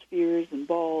little spheres and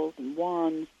balls and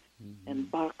wands and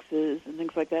boxes and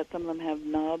things like that. Some of them have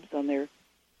knobs on their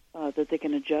that they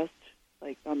can adjust,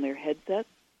 like on their headsets.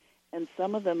 And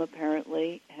some of them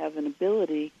apparently have an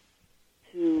ability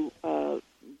to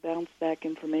bounce back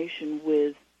information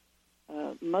with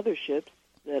motherships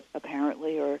that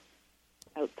apparently are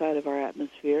outside of our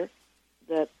atmosphere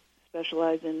that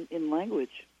specialize in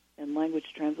language and language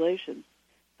translation.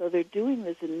 So they're doing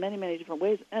this in many, many different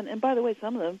ways. And by the way,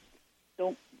 some of them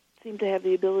don't seem to have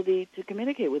the ability to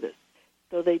communicate with us.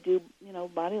 So they do,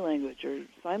 body language or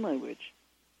sign language.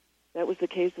 That was the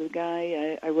case of the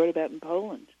guy I wrote about in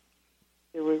Poland.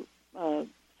 There were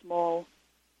small,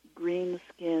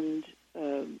 green-skinned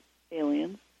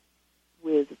aliens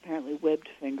with apparently webbed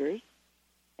fingers,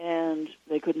 and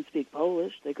they couldn't speak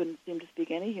Polish. They couldn't seem to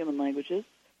speak any human languages,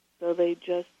 so they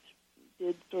just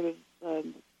did sort of,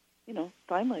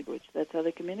 sign language. That's how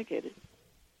they communicated.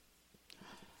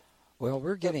 Well,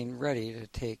 we're getting ready to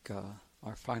take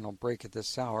our final break at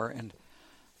this hour, and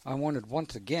I wanted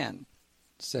once again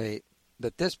to say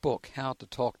that this book, How to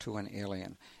Talk to an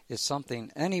Alien, is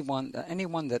something anyone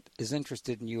that is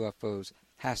interested in UFOs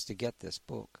has to get this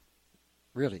book.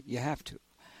 Really, you have to.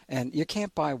 And you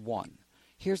can't buy one.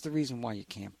 Here's the reason why you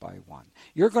can't buy one.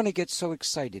 You're going to get so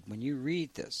excited when you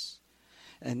read this,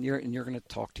 and you're going to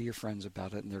talk to your friends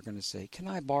about it, and they're going to say, "Can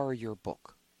I borrow your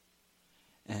book?"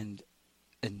 And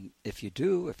if you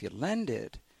do, if you lend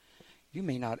it, you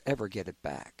may not ever get it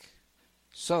back.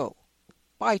 So,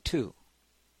 buy 2,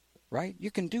 right?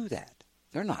 You can do that.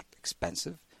 They're not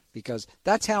expensive because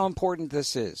that's how important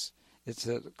this is.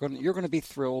 You're going to be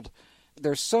thrilled.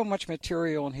 There's so much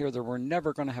material in here that we're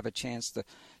never going to have a chance to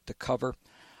cover.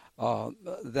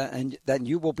 And then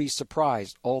you will be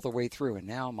surprised all the way through. And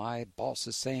now my boss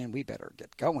is saying we better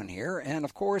get going here. And,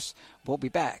 of course, we'll be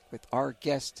back with our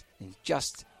guest in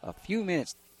just a few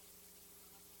minutes.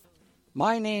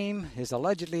 My name is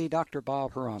allegedly Dr.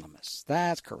 Bob Hieronymus.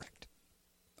 That's correct.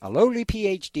 A lowly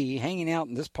PhD hanging out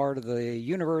in this part of the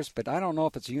universe, but I don't know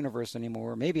if it's a universe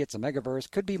anymore. Maybe it's a megaverse.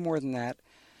 Could be more than that.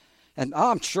 And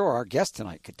I'm sure our guest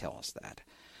tonight could tell us that.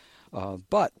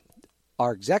 But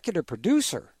our executive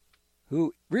producer,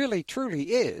 who really truly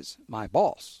is my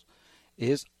boss,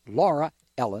 is Laura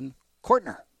Ellen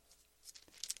Kortner.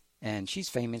 And she's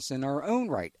famous in her own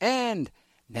right. And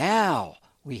now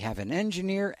we have an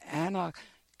engineer, Anna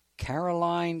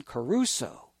Caroline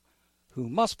Caruso, who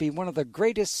must be one of the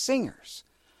greatest singers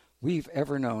we've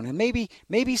ever known. And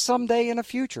maybe someday in the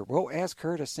future we'll ask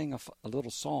her to sing a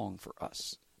little song for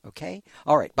us. Okay?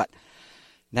 All right, but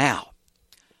now,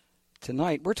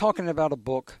 tonight we're talking about a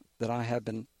book that I have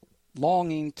been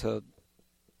longing to,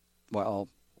 well,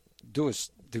 do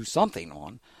something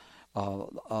on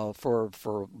for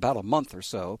about a month or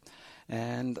so.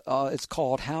 And it's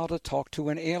called How to Talk to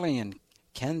an Alien.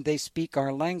 Can they speak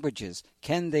our languages?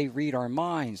 Can they read our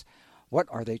minds? What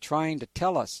are they trying to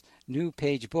tell us? New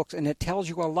Page Books. And it tells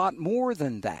you a lot more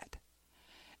than that.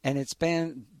 And it's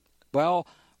been, well,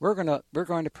 we're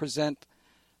going to present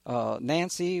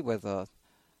Nancy with a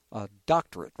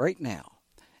doctorate right now.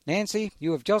 Nancy,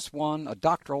 you have just won a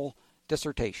doctoral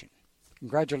dissertation.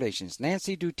 Congratulations.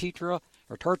 Nancy Dutertra,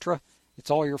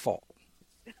 it's all your fault.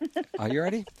 Are you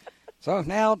ready? So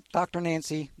now, Dr.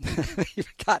 Nancy,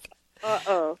 you've got...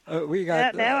 Uh-oh. We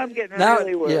got now I'm getting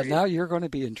really worried. Yeah, now you're going to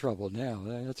be in trouble now.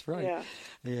 That's right. Yeah.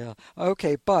 Yeah.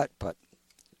 Okay, but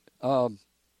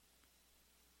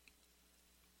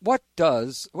what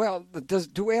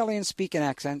do aliens speak in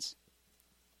accents?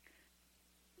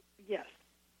 Yes.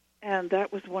 And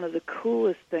that was one of the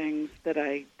coolest things that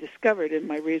I discovered in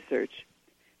my research.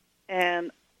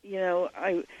 And, you know,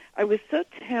 I was so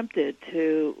tempted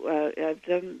to, I've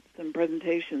done some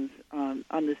presentations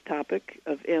on this topic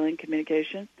of alien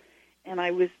communication, and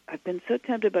I've been so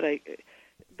tempted,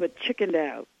 but chickened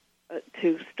out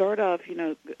to start off, you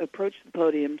know, approach the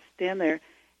podium, stand there,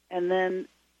 and then,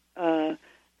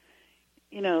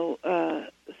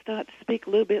 start to speak a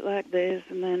little bit like this,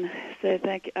 and then say,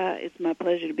 thank you, it's my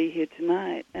pleasure to be here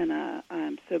tonight, and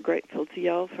I'm so grateful to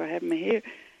y'all for having me here.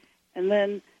 And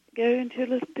then go into a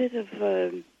little bit of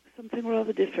something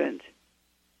rather different,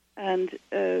 and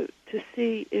to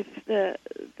see if there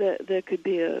could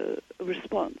be a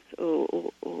response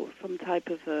or some type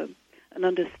of an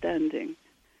understanding.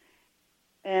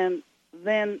 And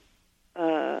then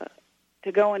to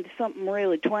go into something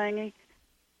really twangy,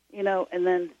 you know, and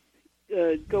then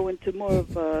go into more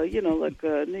of, like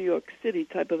a New York City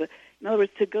type of in other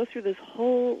words, to go through this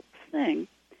whole thing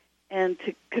and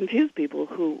to confuse people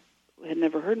who had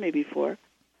never heard me before,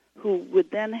 who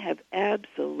would then have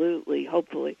absolutely,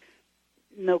 hopefully,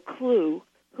 no clue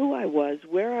who I was,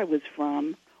 where I was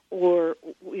from, or,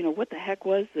 you know, what the heck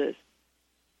was this?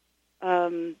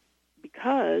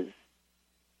 Because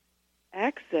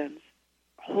accents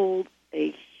hold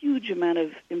a huge amount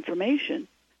of information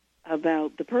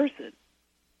about the person.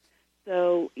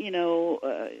 So, you're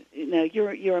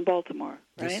in Baltimore,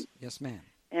 right? Yes, ma'am.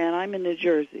 And I'm in New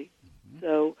Jersey. Mm-hmm.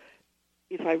 So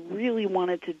if I really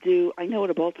wanted to do, I know what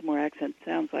a Baltimore accent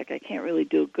sounds like. I can't really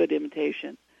do a good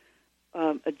imitation.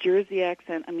 A Jersey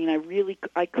accent, I mean,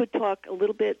 I could talk a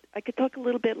little bit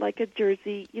like a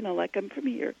Jersey, you know, like I'm from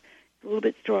here. It's a little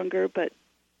bit stronger, but,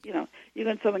 you know,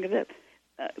 even something like that.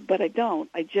 But I don't.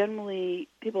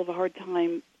 People have a hard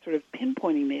time sort of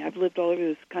pinpointing me. I've lived all over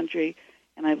this country,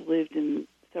 and I've lived in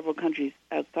several countries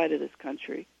outside of this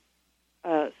country.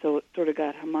 So it sort of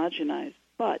got homogenized.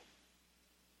 But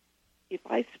if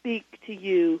I speak to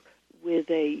you with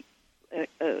a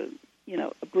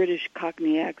British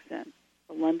Cockney accent,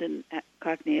 a London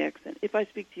Cockney accent, if I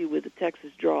speak to you with a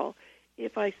Texas drawl,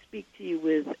 if I speak to you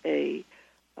with an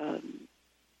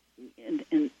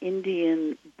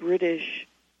Indian British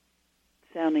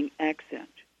sounding accent,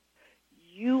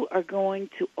 you are going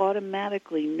to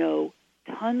automatically know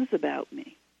tons about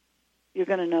me. You're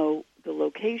going to know the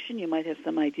location. You might have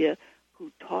some idea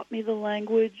who taught me the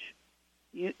language.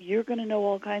 You're going to know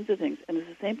all kinds of things. And it's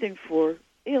the same thing for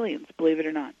aliens, believe it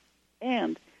or not.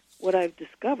 And what I've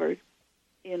discovered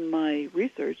in my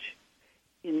research,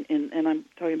 and I'm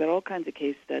talking about all kinds of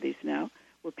case studies now,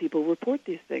 where people report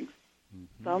these things.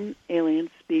 Mm-hmm. Some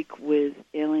aliens speak with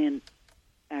alien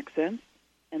accents,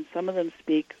 and some of them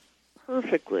speak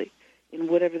perfectly in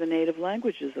whatever the native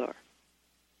languages are.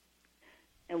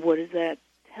 And what does that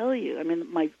tell you? I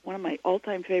mean, one of my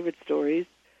all-time favorite stories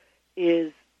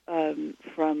is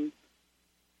from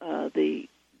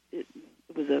it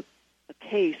was a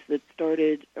case that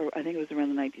started, or I think it was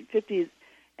around the 1950s,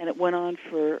 and it went on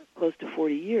for close to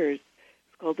 40 years.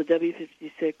 It's called the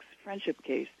W56 Friendship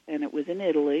Case, and it was in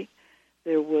Italy.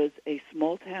 There was a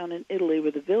small town in Italy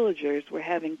where the villagers were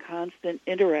having constant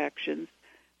interactions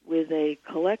with a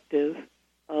collective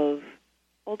of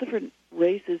all different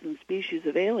races and species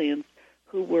of aliens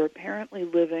who were apparently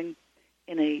living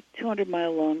in a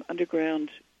 200-mile-long underground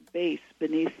base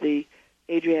beneath the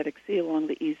Adriatic Sea along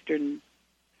the eastern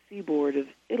seaboard of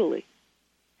Italy.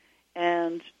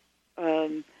 And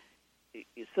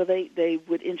so they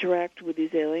would interact with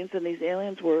these aliens, and these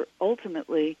aliens were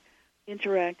ultimately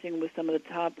interacting with some of the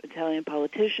top Italian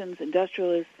politicians,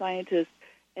 industrialists, scientists,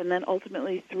 and then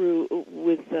ultimately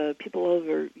with people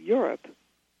over Europe.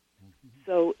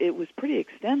 So it was pretty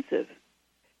extensive.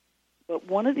 But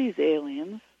one of these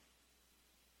aliens,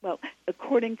 well,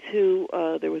 according to,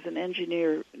 there was an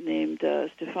engineer named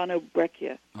Stefano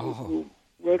Breccia who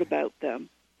wrote about them.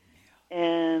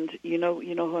 And you know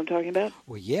who I'm talking about?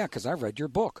 Well, yeah, because I read your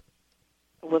book.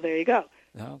 Well, there you go.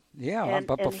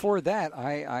 But before that,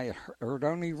 I heard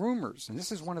only rumors. And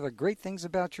this is one of the great things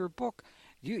about your book.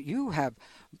 You have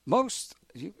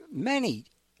many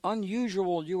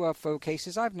unusual UFO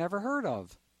cases I've never heard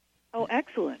of. Oh,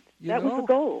 excellent. That was the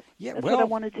goal. Yeah, That's what I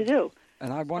wanted to do.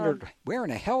 And I wondered, where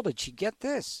in the hell did she get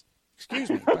this? Excuse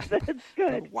me. That's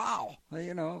good. But wow.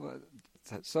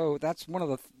 So that's one of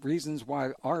the reasons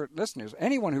why our listeners,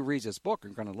 anyone who reads this book, are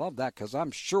going to love that, because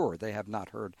I'm sure they have not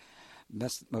heard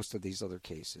most of these other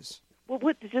cases. Well,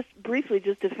 just briefly,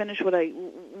 just to finish what I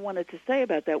wanted to say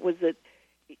about that, was that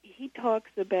he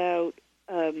talks about,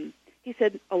 he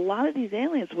said a lot of these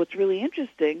aliens, what's really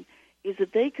interesting is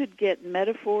that they could get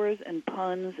metaphors and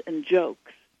puns and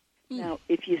jokes. Now,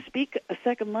 if you speak a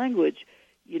second language,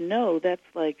 that's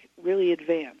like really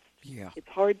advanced. Yeah. It's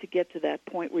hard to get to that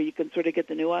point where you can sort of get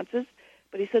the nuances.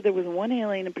 But he said there was one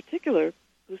alien in particular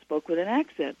who spoke with an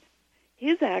accent.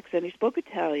 His accent, he spoke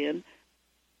Italian.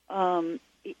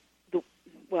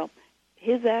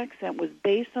 His accent was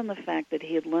based on the fact that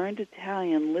he had learned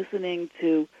Italian listening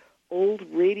to old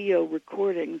radio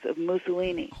recordings of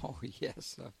Mussolini. Oh,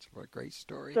 yes, that's a great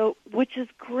story. So, which is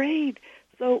great.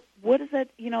 So what is that,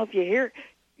 if you hear,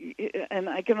 and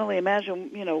I can only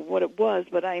imagine, what it was,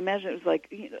 but I imagine it was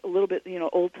like a little bit,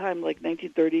 old-time, like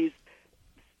 1930s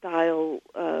style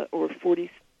or 40s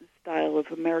style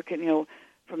of American,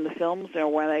 from the films,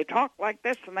 where they talk like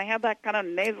this and they have that kind of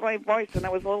nasally voice and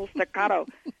it was a little staccato,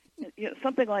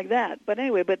 something like that. But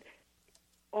anyway,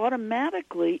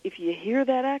 automatically, if you hear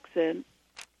that accent,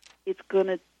 it's going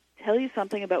to tell you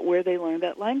something about where they learned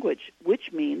that language,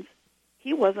 which means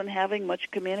he wasn't having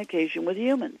much communication with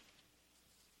humans.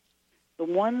 The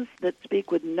ones that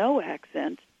speak with no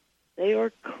accent, they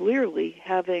are clearly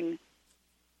having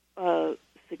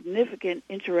significant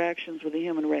interactions with the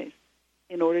human race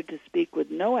in order to speak with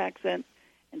no accent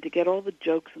and to get all the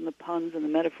jokes and the puns and the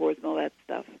metaphors and all that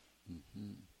stuff.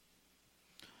 Mm-hmm.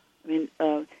 I mean,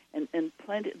 and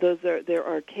plenty. There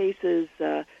are cases.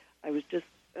 I was just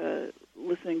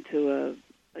listening to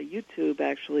a YouTube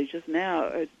actually just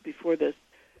now before this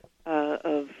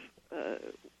of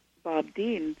Bob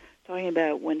Dean talking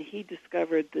about when he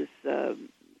discovered this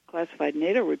classified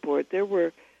NATO report. They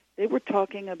were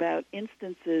talking about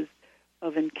instances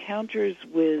of encounters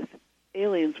with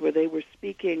aliens where they were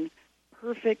speaking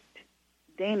perfect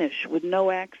Danish with no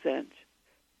accent,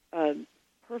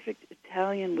 perfect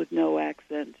Italian with no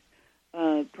accent,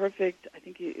 perfect, I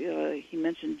think he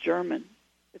mentioned German,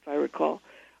 if I recall.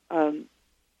 And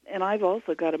I've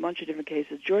also got a bunch of different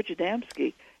cases. George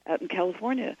Adamski out in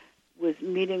California was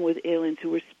meeting with aliens who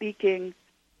were speaking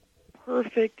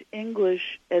perfect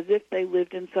English as if they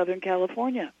lived in Southern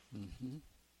California. Mm-hmm.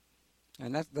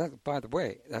 And that, by the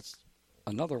way, that's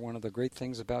another one of the great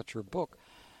things about your book.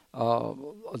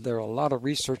 There are a lot of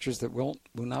researchers that will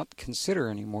not consider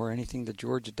anymore anything that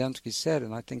George Adamski said,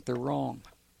 and I think they're wrong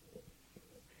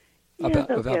about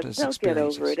his experiences. They'll get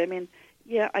over it. I mean,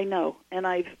 yeah, I know, and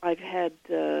I've had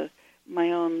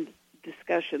my own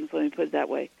discussions. Let me put it that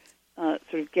way,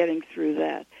 sort of getting through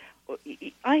that.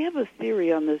 I have a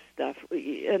theory on this stuff,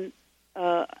 and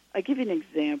I give you an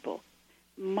example.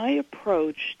 My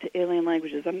approach to alien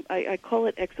languages, I call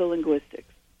it exolinguistics,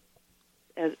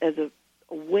 as a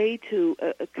way to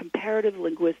comparative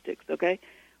linguistics, okay?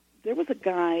 There was a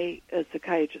guy, a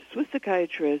psychiatrist, Swiss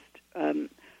psychiatrist,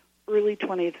 early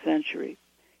 20th century.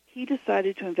 He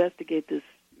decided to investigate this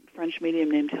French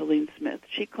medium named Helene Smith.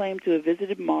 She claimed to have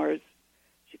visited Mars.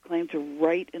 She claimed to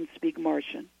write and speak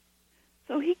Martian.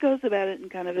 So he goes about it in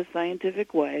kind of a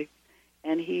scientific way,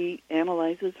 and he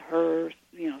analyzes her,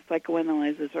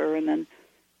 psychoanalyzes her, and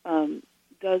then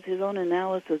does his own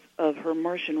analysis of her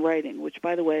Martian writing, which,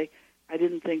 by the way, I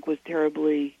didn't think was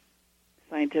terribly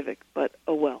scientific, but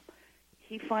oh well.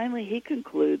 He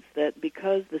concludes that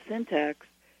because the syntax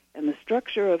and the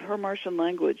structure of her Martian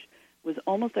language was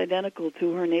almost identical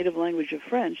to her native language of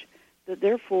French, that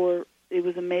therefore it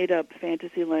was a made-up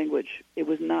fantasy language. It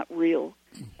was not real,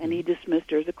 and he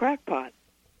dismissed her as a crackpot.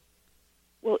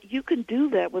 Well, you can do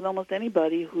that with almost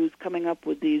anybody who's coming up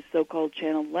with these so-called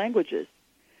channeled languages.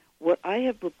 What I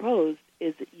have proposed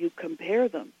is that you compare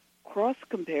them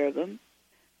cross-compare them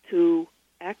to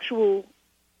actual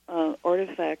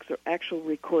artifacts or actual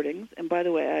recordings. And by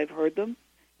the way, I've heard them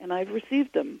and I've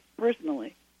received them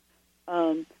personally,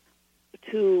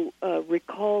 to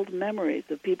recalled memories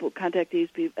of people, contactees,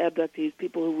 abductees,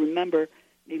 people who remember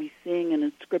maybe seeing an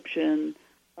inscription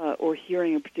or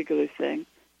hearing a particular thing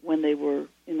when they were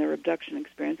in their abduction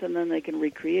experience, and then they can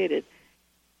recreate it.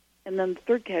 And then the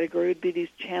third category would be these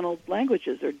channeled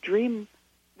languages or dream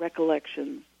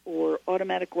recollections or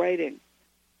automatic writing,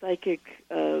 psychic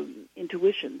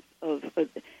intuitions of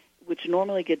which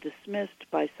normally get dismissed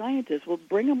by scientists. We'll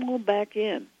bring them all back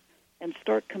in and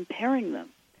start comparing them.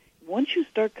 Once you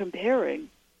start comparing,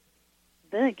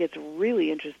 then it gets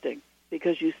really interesting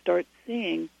because you start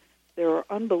seeing there are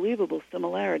unbelievable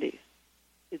similarities.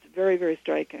 It's very, very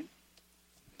striking.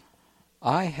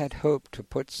 I had hoped to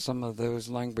put some of those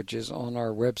languages on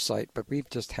our website, but we've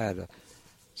just had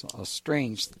a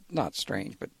strange, not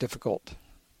strange, but difficult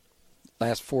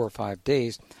last 4 or 5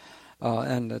 days,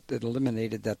 and it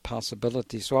eliminated that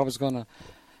possibility. So I was going to,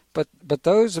 but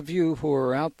those of you who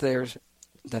are out there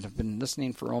that have been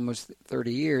listening for almost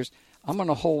 30 years, I'm going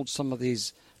to hold some of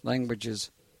these languages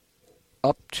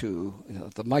up to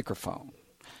the microphone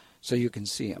so you can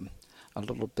see them a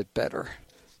little bit better.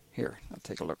 Here, I'll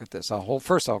take a look at this. I'll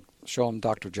show him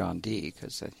Dr. John D.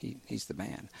 because he's the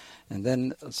man, and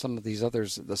then some of these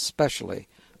others, especially.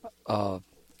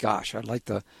 Gosh, I like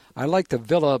the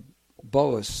Villa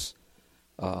Boas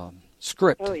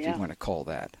script, if you want to call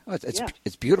that.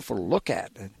 It's beautiful to look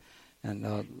at,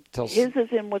 and tells. His is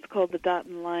in what's called the dot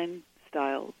and line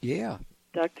style. Yeah.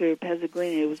 Dr.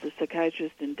 Pezzaglini, who was a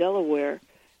psychiatrist in Delaware,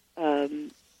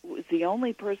 was the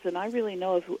only person I really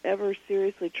know of who ever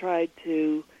seriously tried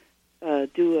to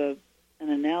do an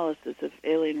analysis of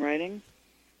alien writing,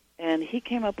 and he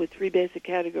came up with 3 basic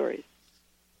categories.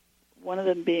 One of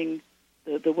them being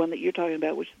the one that you're talking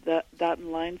about, which is the dot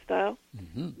and line style.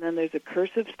 Mm-hmm. And then there's a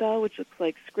cursive style, which looks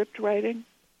like script writing,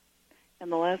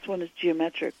 and the last one is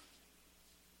geometric,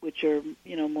 which are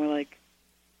more like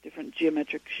different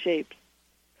geometric shapes.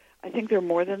 I think there are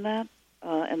more than that,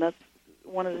 and that's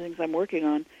one of the things I'm working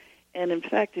on. And in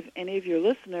fact, if any of your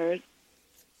listeners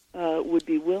would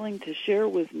be willing to share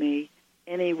with me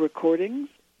any recordings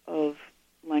of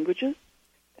languages,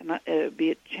 and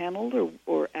be it channeled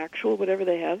or actual, whatever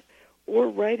they have, or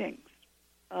writings,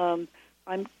 I'm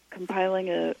compiling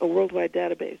a worldwide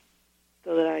database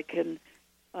so that I can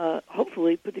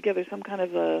hopefully put together some kind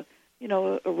of a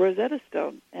Rosetta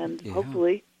Stone, and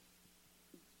hopefully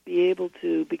be able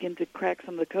to begin to crack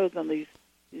some of the codes on these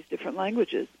different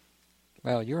languages.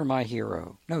 Well, you're my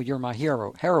hero. No, you're my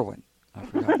heroine. I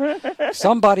forgot.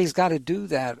 Somebody's got to do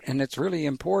that, and it's really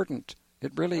important.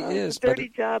 It really is. It's a dirty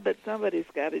job, but somebody's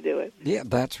got to do it. Yeah,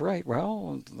 that's right.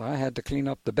 Well, I had to clean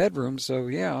up the bedroom, so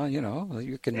yeah,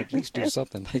 you can at least do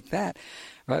something like that.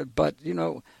 But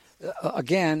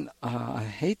again, I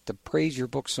hate to praise your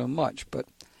book so much, but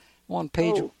on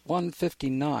page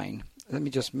 159, let me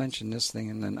just mention this thing,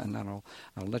 and then I'll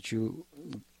let you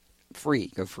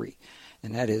go free.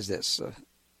 And that is this.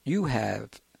 You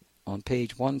have, on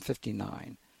page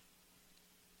 159,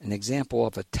 an example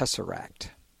of a tesseract,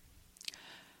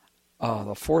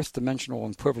 the fourth dimensional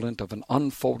equivalent of an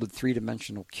unfolded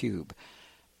three-dimensional cube.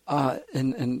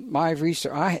 In my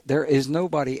research, there is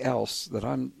nobody else that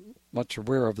I'm much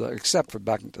aware of, except for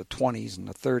back in the 20s and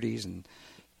the 30s and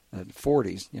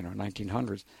 40s,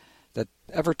 1900s, that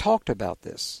ever talked about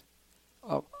this.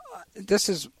 This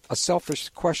is a selfish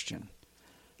question.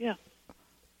 Yeah.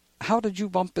 How did you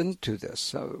bump into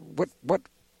this? What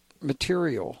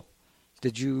material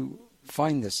did you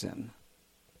find this in?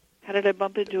 How did I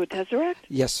bump into a tesseract?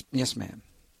 Yes, ma'am.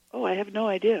 Oh, I have no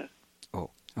idea. Oh,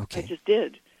 okay. I just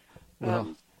did.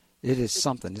 Well, it is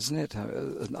something, isn't it?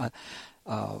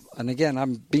 And again,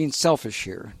 I'm being selfish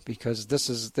here because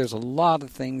there's a lot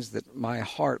of things that my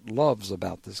heart loves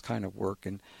about this kind of work,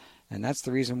 and that's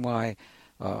the reason why,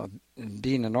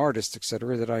 being an artist,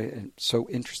 etc., that I am so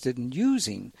interested in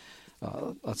using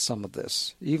some of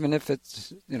this, even if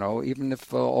it's even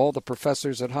if all the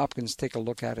professors at Hopkins take a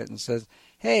look at it and says,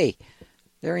 "Hey,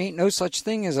 there ain't no such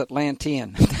thing as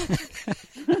Atlantean."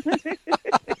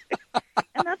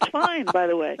 And that's fine, by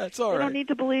the way. That's all right. They don't need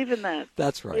to believe in that.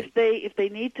 That's right. If they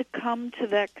need to come to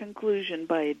that conclusion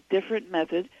by a different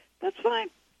method, that's fine.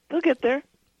 They'll get there.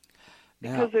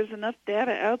 Now, Because there's enough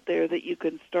data out there that you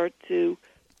can start to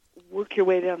work your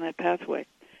way down that pathway.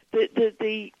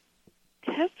 The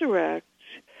tesseract,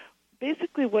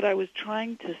 basically what I was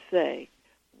trying to say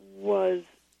was,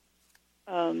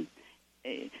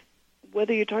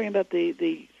 whether you're talking about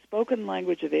the spoken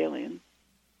language of aliens,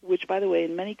 which, by the way,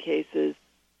 in many cases,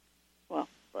 well,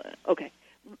 okay.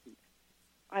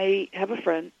 I have a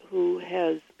friend who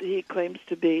he claims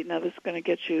to be, now this is going to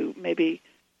get you, maybe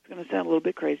it's going to sound a little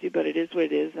bit crazy, but it is what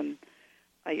it is, and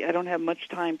I don't have much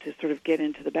time to sort of get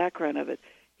into the background of it.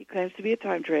 He claims to be a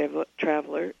time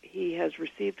traveler. He has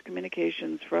received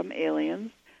communications from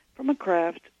aliens, from a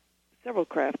craft, several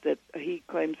craft that he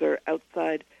claims are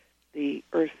outside the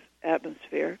Earth's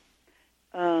atmosphere.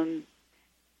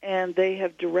 And they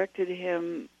have directed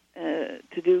him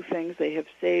to do things. They have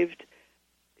saved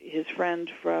his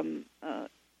friend from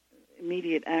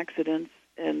immediate accidents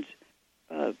and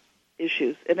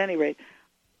issues. At any rate,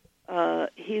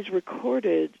 he's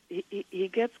recorded, he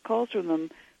gets calls from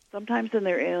them, sometimes in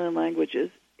their alien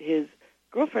languages. His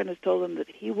girlfriend has told him that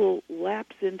he will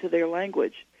lapse into their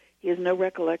language. He has no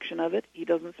recollection of it. He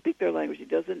doesn't speak their language. He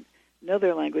doesn't know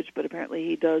their language, but apparently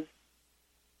he does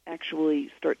actually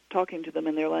start talking to them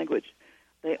in their language.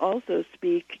 They also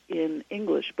speak in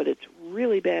English, but it's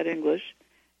really bad English.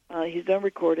 He's done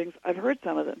recordings. I've heard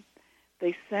some of them.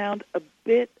 They sound a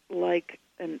bit like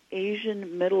an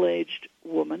Asian middle-aged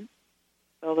woman,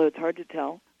 although it's hard to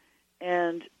tell.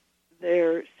 And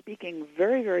they're speaking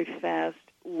very, very fast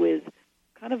with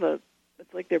kind of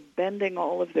it's like they're bending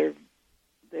all of their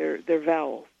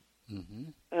vowels.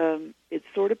 Mm-hmm. It's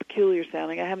sort of peculiar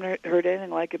sounding. I haven't heard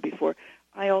anything like it before.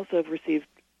 I also have received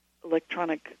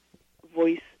electronic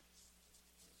voices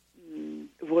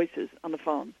on the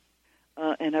phone,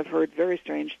 and I've heard very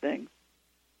strange things.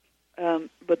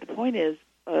 But the point is,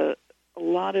 a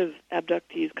lot of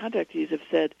contactees have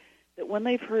said that when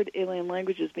they've heard alien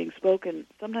languages being spoken,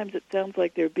 sometimes it sounds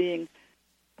like they're being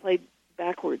played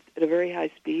backwards at a very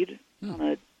high speed on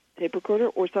a tape recorder,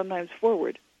 or sometimes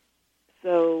forward.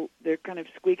 So they're kind of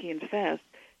squeaky and fast.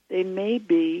 They may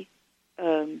be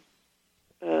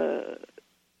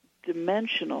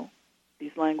dimensional,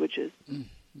 these languages.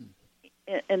 Mm-hmm.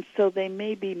 And so they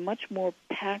may be much more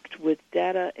packed with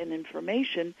data and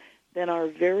information than our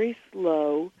very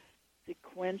slow,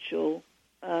 sequential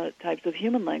types of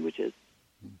human languages.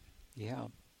 Yeah.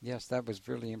 Yes, that was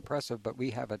really impressive, but we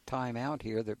have a time out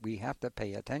here that we have to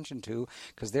pay attention to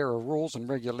because there are rules and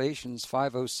regulations,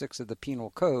 506 of the Penal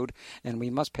Code, and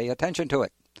we must pay attention to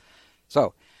it.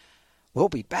 So, we'll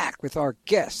be back with our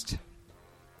guest.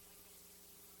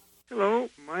 Hello,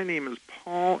 my name is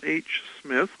Paul H.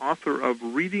 Smith, author of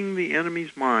Reading the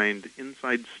Enemy's Mind,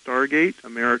 Inside Stargate,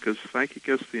 America's Psychic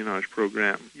Espionage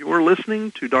Program. You're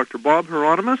listening to Dr. Bob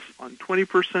Hieronymus on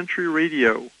 21st Century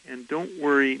Radio, and don't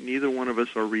worry, neither one of us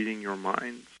are reading your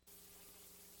minds.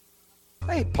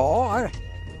 Hey, Paul, I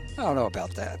don't know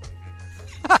about that.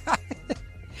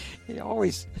 He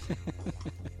always...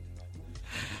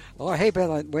 Oh, hey, by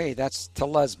the way, that's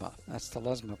Telesma. That's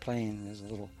Telesma playing. There's a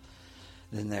little...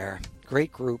 in there.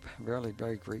 Great group, really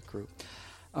very great group.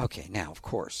 Okay, now, of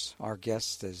course, our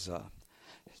guest is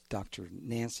Dr.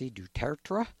 Nancy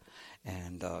Dutertre,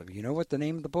 and you know what the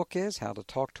name of the book is, How to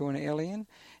Talk to an Alien,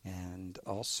 and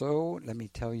also let me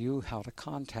tell you how to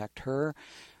contact her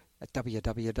at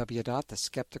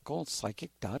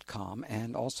www.theskepticalpsychic.com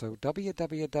and also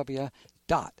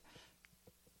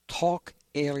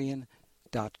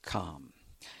www.talkalien.com.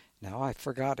 Now, I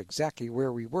forgot exactly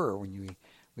where we were when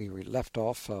we left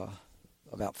off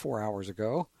about 4 hours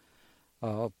ago,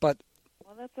 but...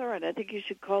 Well, that's all right. I think you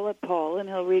should call up Paul, and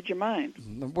he'll read your mind.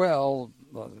 Well,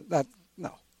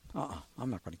 no. I'm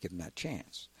not going to give him that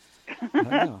chance.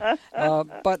 No.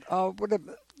 But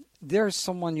there's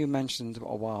someone you mentioned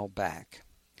a while back,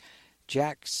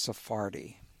 Jack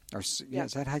Sephardi. Yeah,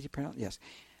 is that how you pronounce it? Yes.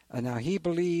 Now, he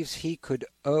believes he could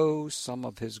owe some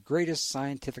of his greatest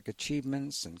scientific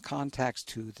achievements and contacts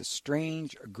to the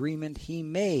strange agreement he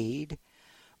made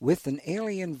with an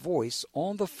alien voice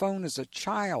on the phone as a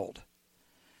child.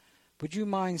 Would you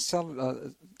mind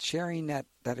sharing that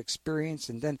experience?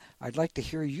 And then I'd like to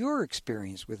hear your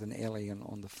experience with an alien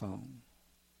on the phone.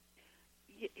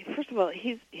 First of all,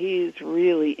 he's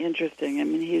really interesting. I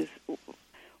mean, he's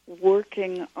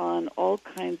working on all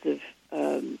kinds of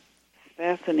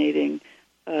fascinating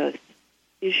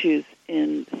issues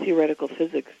in theoretical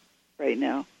physics right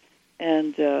now.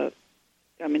 And, I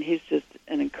mean, he's just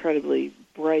an incredibly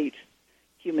bright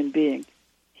human being.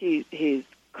 He's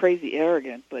crazy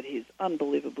arrogant, but he's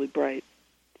unbelievably bright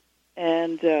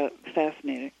and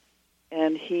fascinating.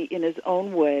 And he, in his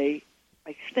own way,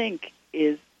 I think,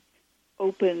 is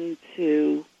open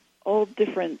to all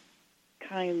different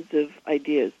kinds of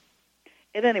ideas.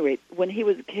 At any rate, when he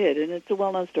was a kid, and it's a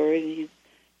well-known story, and he's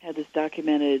had this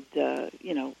documented,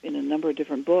 in a number of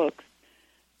different books,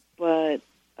 but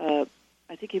I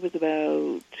think he was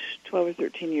about 12 or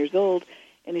 13 years old,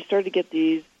 and he started to get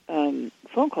these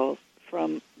phone calls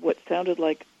from what sounded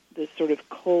like this sort of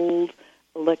cold,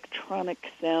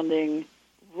 electronic-sounding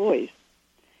voice.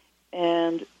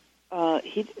 And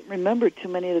he didn't remember too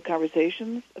many of the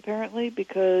conversations, apparently,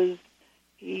 because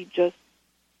he just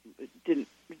didn't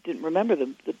remember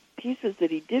them. The pieces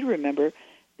that he did remember,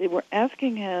 they were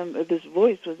asking him, this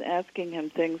voice was asking him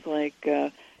things like,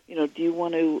 do you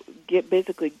want to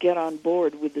get on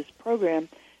board with this program?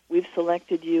 We've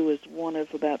selected you as one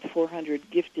of about 400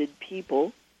 gifted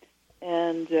people,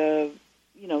 and,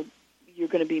 you're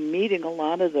going to be meeting a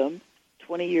lot of them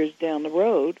 20 years down the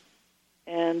road,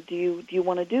 and do you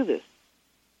want to do this?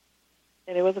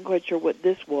 And he wasn't quite sure what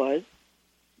this was.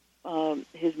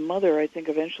 His mother, I think,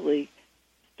 eventually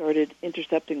started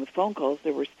intercepting the phone calls.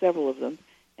 There were several of them,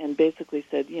 and basically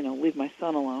said, leave my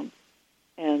son alone.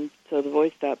 And so the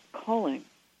voice stopped calling.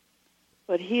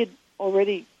 But he had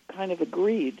already kind of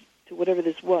agreed to whatever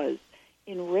this was.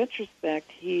 In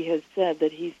retrospect, he has said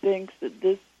that he thinks that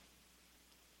this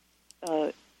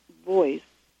voice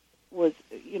was,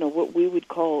 what we would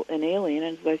call an alien.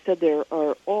 And as I said, there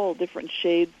are all different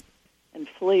shades and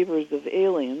flavors of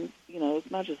aliens.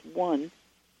 It's not just one.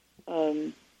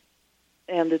 And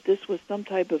that this was some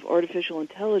type of artificial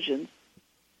intelligence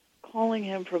calling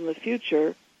him from the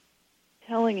future,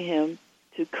 telling him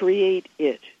to create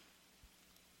it.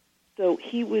 So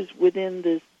he was within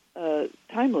this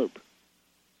time loop.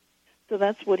 So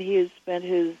that's what he has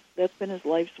that's been his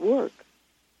life's work,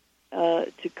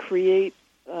 to create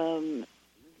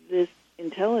this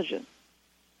intelligence.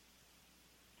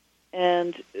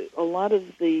 And a lot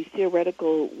of the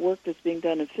theoretical work that's being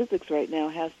done in physics right now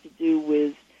has to do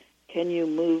with, can you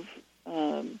move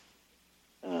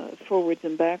forwards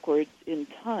and backwards in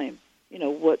time?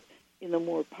 What in the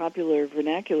more popular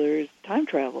vernacular is time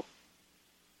travel.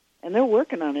 And they're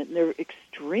working on it, and they're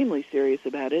extremely serious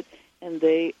about it. And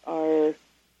they are,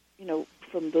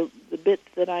 from the bits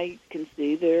that I can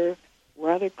see, they're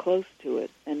rather close to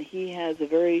it. And he has a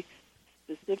very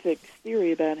specific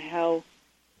theory about how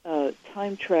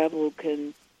time travel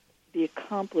can be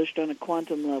accomplished on a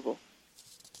quantum level.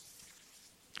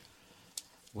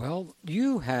 Well,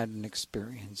 you had an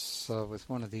experience with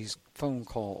one of these phone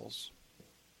calls.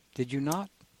 Did you not?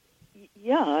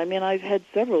 Yeah, I've had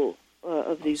several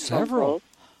of these phone calls.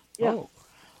 Yeah. Oh,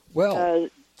 well,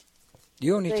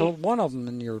 you only told one of them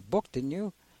in your book, didn't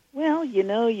you? Well,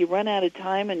 you run out of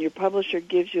time, and your publisher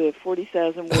gives you a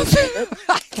 40,000-word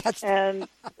limit,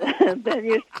 and then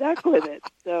you're stuck with it.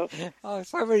 So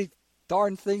many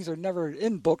darn things are never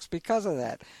in books because of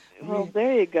that. Well,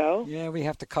 there you go. Yeah, we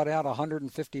have to cut out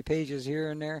 150 pages here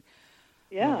and there.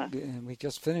 Yeah. And we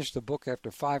just finished the book after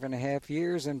 5.5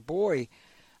 years, and boy,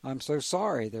 I'm so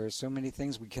sorry. There are so many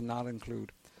things we cannot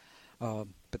include.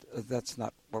 But that's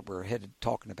not what we're headed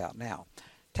talking about now.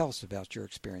 Tell us about your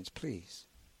experience, please.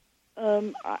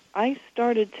 I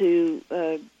started to,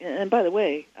 and by the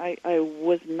way, I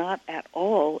was not at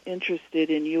all interested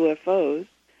in UFOs.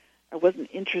 I wasn't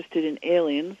interested in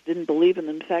aliens, didn't believe in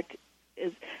them. In fact,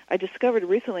 as I discovered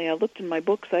recently, I looked in my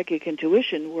book, Psychic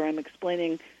Intuition, where I'm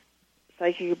explaining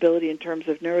psychic ability in terms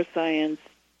of neuroscience,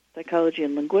 psychology,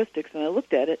 and linguistics, and I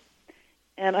looked at it,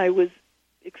 and I was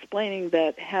explaining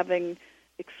that having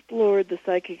explored the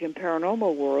psychic and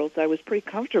paranormal worlds, I was pretty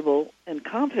comfortable and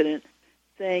confident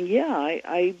saying,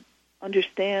 I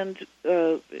understand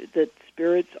that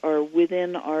spirits are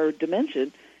within our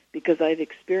dimension because I've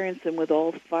experienced them with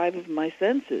all 5 of my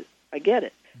senses. I get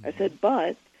it. Mm-hmm. I said,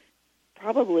 but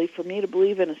probably for me to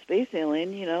believe in a space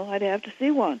alien, I'd have to see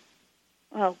one.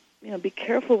 Well, be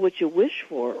careful what you wish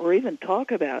for or even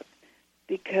talk about,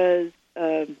 because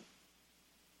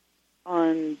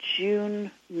on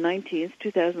June 19th,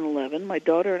 2011, my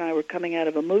daughter and I were coming out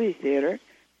of a movie theater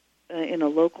in a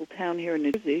local town here in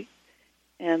New Jersey,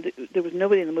 and there was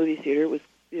nobody in the movie theater.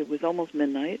 It was almost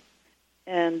midnight,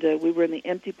 and we were in the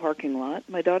empty parking lot.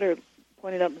 My daughter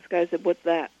pointed up in the sky and said, "What's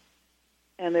that?"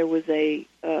 And there was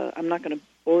I'm not going to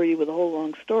bore you with a whole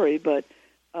long story, but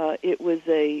it was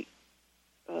a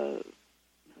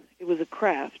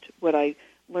craft. What I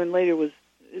learned later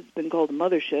it's been called a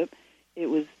mothership. It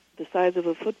was the size of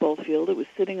a football field. It was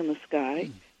sitting in the sky,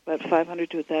 about 500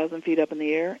 to 1,000 feet up in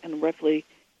the air, and roughly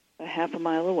a half a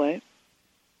mile away.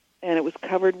 And it was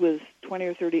covered with 20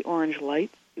 or 30 orange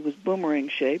lights. It was boomerang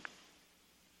shaped.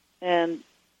 And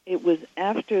it was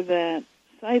after that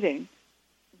sighting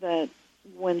that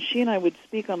when she and I would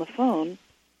speak on the phone,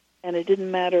 and it didn't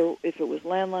matter if it was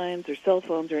landlines or cell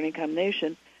phones or any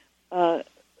combination,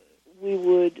 we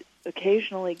would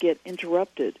occasionally get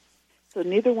interrupted. So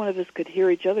neither one of us could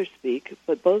hear each other speak,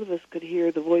 but both of us could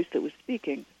hear the voice that was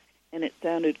speaking. And it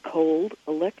sounded cold,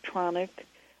 electronic,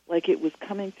 like it was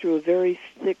coming through a very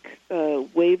thick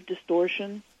wave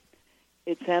distortion.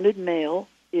 It sounded male.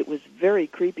 It was very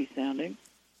creepy sounding.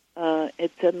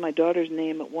 It said my daughter's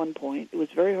name at one point. It was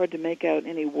very hard to make out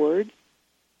any words.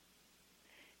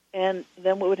 And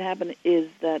then what would happen is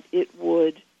that it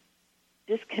would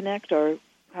disconnect our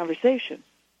conversation.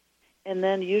 And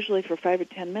then usually for 5 or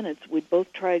 10 minutes, we'd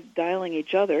both try dialing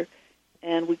each other,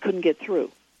 and we couldn't get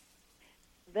through.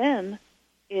 Then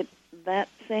that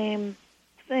same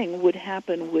thing would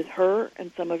happen with her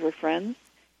and some of her friends,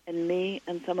 and me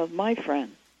and some of my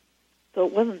friends. So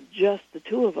it wasn't just the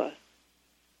two of us.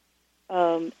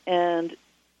 And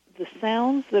the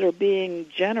sounds that are being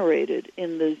generated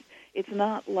it's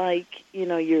not like,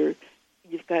 you've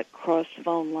got cross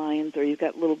phone lines or you've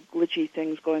got little glitchy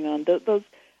things going on. Those,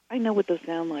 I know what those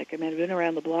sound like. I mean, I've been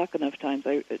around the block enough times.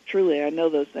 I know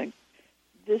those things.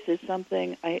 This is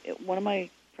something, one of my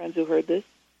friends who heard this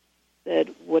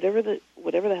said, whatever the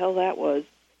hell that was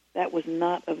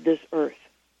not of this earth.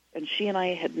 And she and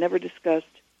I had never discussed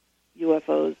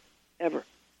UFOs ever.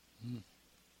 Mm-hmm.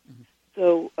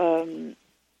 So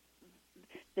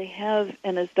they have,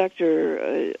 and as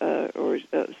Dr.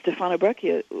 Stefano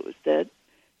Breccia said,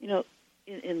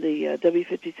 in the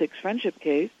W56 Friendship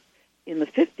case, in the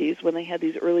 50s, when they had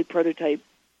these early prototype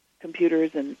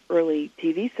computers and early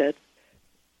TV sets,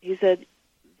 he said,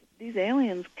 these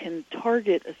aliens can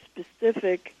target a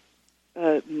specific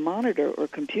monitor or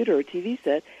computer or TV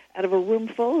set out of a room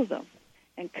full of them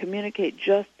and communicate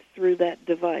just through that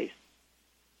device.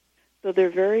 So they're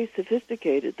very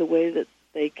sophisticated the way that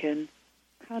they can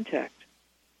contact.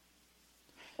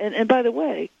 And by the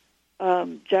way,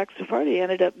 Jack Sephardi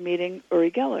ended up meeting Uri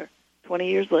Geller 20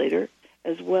 years later,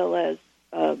 as well as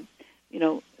the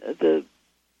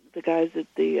guys at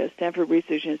the Stanford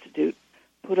Research Institute,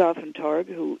 Pudov and Targ,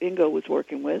 who Ingo was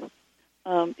working with.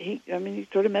 He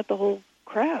sort of met the whole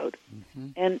crowd,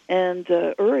 mm-hmm. and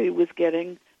Uri was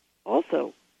getting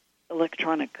also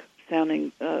electronic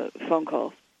sounding phone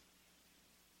calls.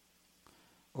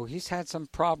 Well, he's had some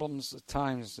problems at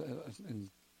times in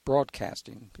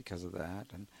broadcasting because of that,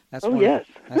 and that's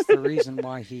that's the reason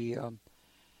why he,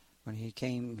 when he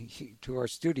came to our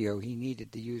studio, he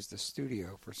needed to use the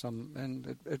studio for some,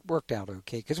 and it worked out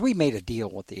okay because we made a deal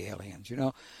with the aliens.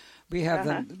 We have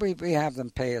them we have them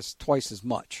pay us twice as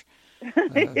much. We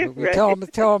right. tell them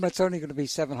it's only going to be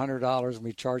 $700, and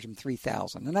we charge them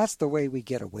 $3,000, and that's the way we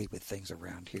get away with things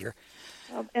around here.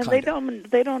 And they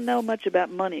don't know much about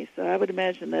money, so I would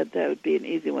imagine that would be an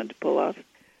easy one to pull off.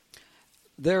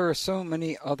 There are so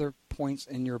many other points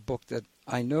in your book that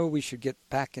I know we should get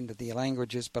back into the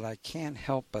languages, but I can't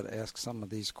help but ask some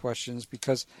of these questions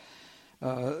because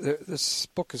this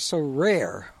book is so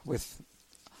rare. It's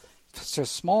a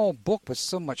small book with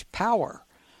so much power.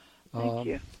 Thank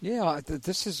you. Yeah,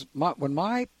 this is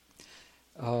when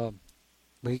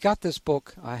we got this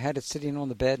book. I had it sitting on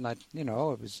the bed, and it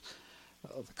was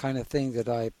the kind of thing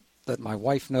that my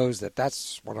wife knows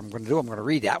that's what I'm going to do. I'm going to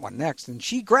read that one next, and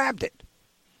she grabbed it.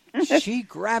 She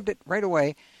grabbed it right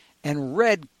away and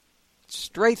read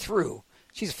straight through.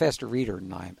 She's a faster reader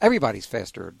than I am. Everybody's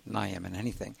faster than I am in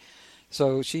anything.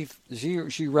 So she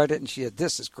read it and she said,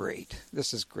 "This is great.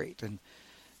 This is great."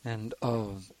 And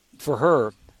for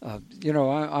her, I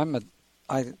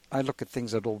look at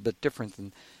things a little bit different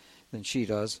than she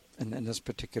does in this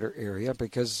particular area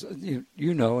because and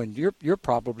you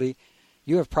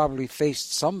have probably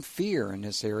faced some fear in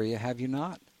this area, have you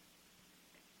not?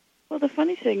 Well, the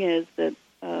funny thing is that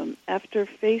after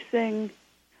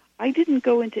I didn't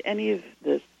go into any of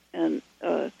this, and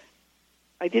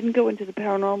I didn't go into the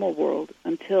paranormal world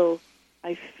until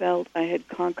I felt I had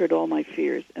conquered all my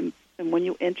fears. And when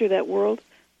you enter that world,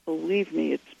 believe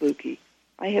me, it's spooky.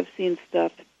 I have seen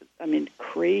stuff,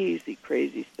 crazy,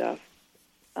 crazy stuff,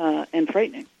 and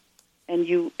frightening.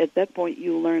 And at that point,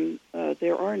 you learn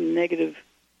there are negative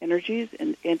energies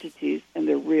and entities, and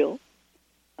they're real.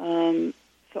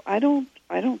 So I don't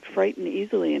frighten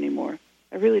easily anymore.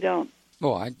 I really don't.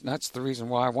 Well, that's the reason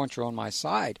why I want you on my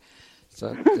side,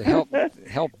 so to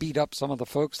help beat up some of the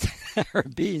folks that are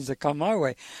beings that come my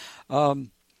way.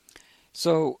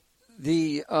 So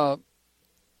you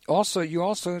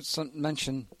also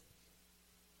mentioned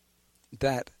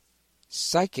that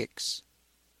psychics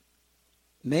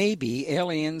may be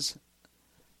aliens'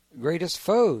 greatest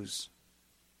foes.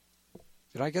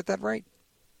 Did I get that right?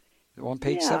 On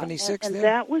page 76 and there?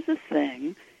 That was a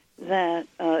thing that,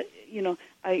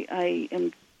 I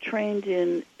am trained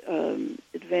in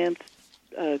advanced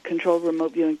controlled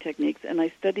remote viewing techniques, and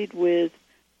I studied with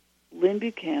Lynn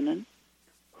Buchanan,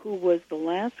 who was the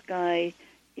last guy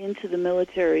into the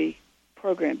military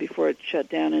program before it shut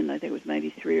down in, I think it was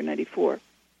 93 or 94.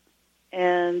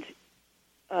 And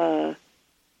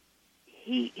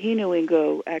he knew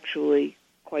Ingo actually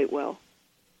quite well.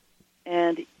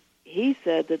 And he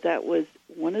said that was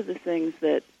one of the things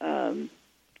that,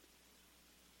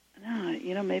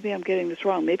 maybe I'm getting this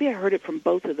wrong. Maybe I heard it from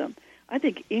both of them. I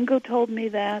think Ingo told me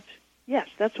that. Yes,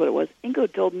 that's what it was.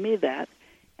 Ingo told me that,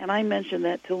 and I mentioned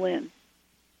that to Lynn.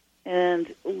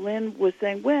 And Lynn was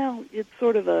saying, well, it's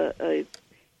sort of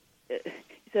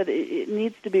he said it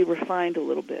needs to be refined a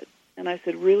little bit. And I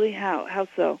said, really? How? How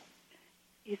so?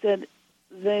 He said,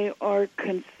 they are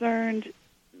concerned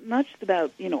not just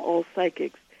about, all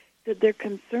psychics, that they're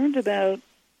concerned about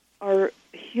our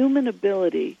human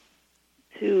ability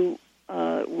to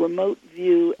remote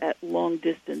view at long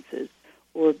distances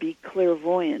or be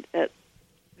clairvoyant at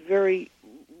very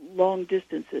long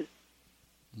distances,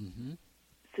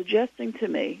 suggesting to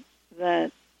me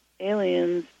that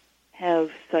aliens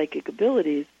have psychic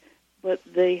abilities, but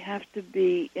they have to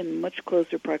be in much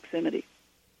closer proximity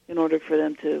in order for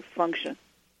them to function.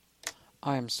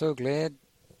 I am so glad.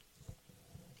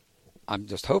 I'm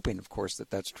just hoping, of course, that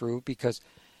that's true, because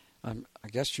I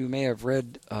guess you may have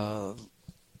read,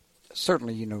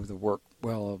 certainly you know the work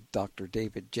well of Dr.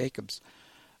 David Jacobs.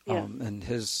 Yeah. And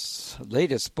his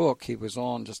latest book he was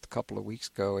on just a couple of weeks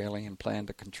ago, Alien Plan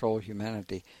to Control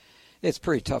Humanity. It's a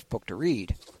pretty tough book to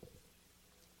read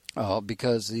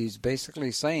because he's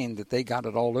basically saying that they got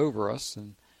it all over us,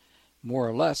 and more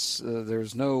or less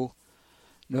there's no,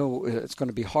 it's going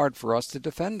to be hard for us to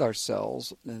defend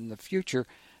ourselves in the future.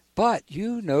 But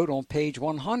you note on page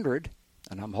 100,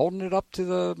 and I'm holding it up to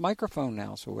the microphone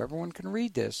now so everyone can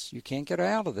read this. You can't get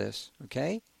out of this,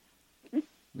 okay?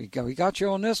 We got you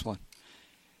on this one.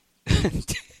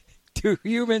 Do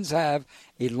humans have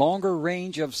a longer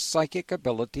range of psychic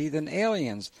ability than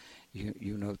aliens?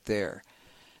 You note there.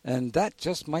 And that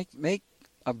just might make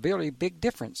a very big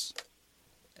difference.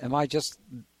 Am I just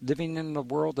living in a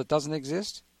world that doesn't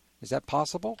exist? Is that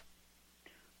possible?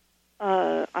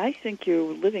 I think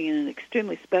you're living in an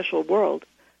extremely special world,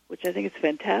 which I think is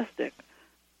fantastic.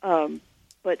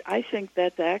 But I think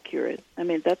that's accurate. I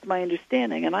mean, that's my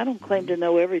understanding, and I don't claim to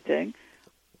know everything.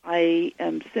 I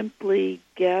am simply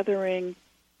gathering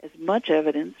as much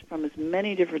evidence from as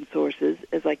many different sources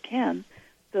as I can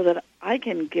so that I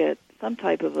can get some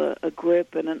type of a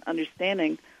grip and an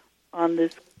understanding on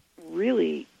this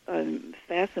really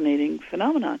fascinating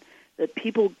phenomenon that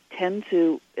people tend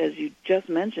to, as you just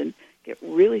mentioned, get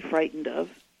really frightened of,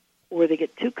 or they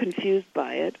get too confused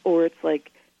by it, or it's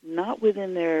like not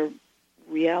within their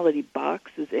reality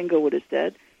box, as Ingo would have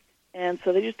said, and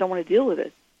so they just don't want to deal with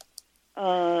it.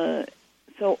 So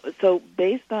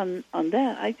based on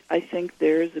that, I think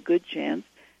there's a good chance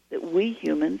that we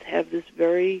humans have this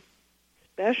very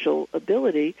special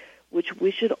ability, which we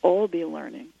should all be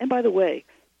learning. And by the way,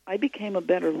 I became a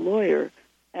better lawyer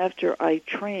after I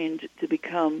trained to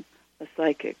become a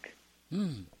psychic.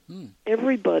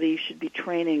 Everybody should be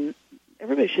training.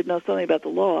 Everybody should know something about the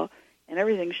law, and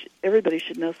everybody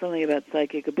should know something about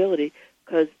psychic ability,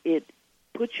 because it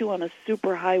puts you on a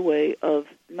super highway of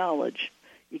knowledge.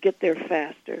 You get there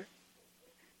faster.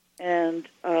 And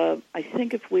I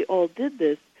think if we all did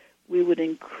this, we would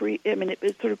increase. I mean,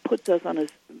 it sort of puts us on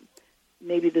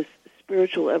maybe this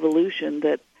spiritual evolution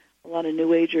that a lot of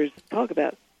New Agers talk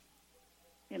about.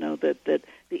 You know, that the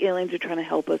aliens are trying to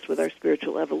help us with our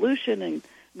spiritual evolution and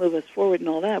move us forward and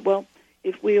all that. Well,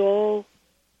 if we all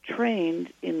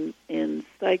trained in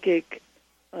psychic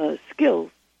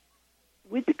skills,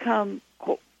 we'd become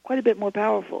quite a bit more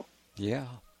powerful. Yeah.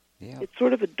 It's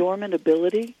sort of a dormant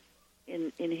ability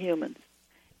in humans.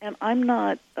 And I'm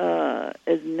not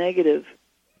as negative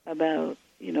about,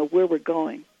 where we're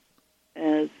going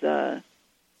as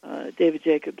David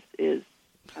Jacobs is.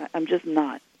 I'm just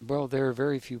not. Well, there are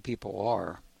very few people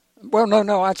are. Well,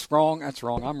 no, that's wrong.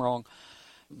 I'm wrong.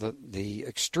 The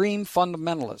extreme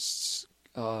fundamentalists,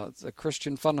 the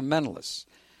Christian fundamentalists,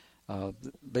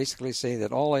 basically say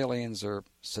that all aliens are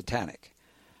satanic.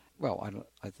 Well,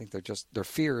 I think their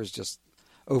fear is just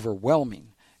overwhelming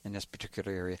in this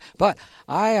particular area. But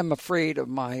I am afraid of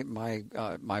my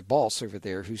boss over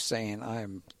there, who's saying I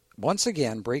am once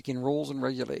again breaking rules and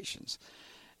regulations.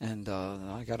 And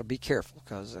I got to be careful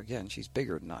because, again, she's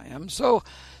bigger than I am. So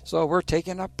we're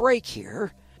taking a break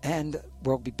here, and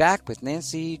we'll be back with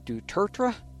Nancy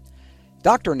Dutertre,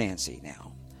 Dr. Nancy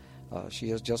now. She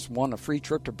has just won a free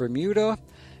trip to Bermuda,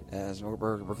 as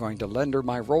we're going to lend her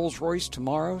my Rolls Royce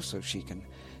tomorrow so she can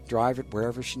drive it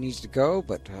wherever she needs to go.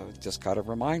 But just got to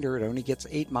remind her it only gets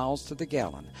 8 miles to the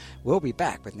gallon. We'll be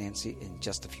back with Nancy in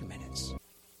just a few minutes.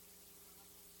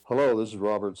 Hello, this is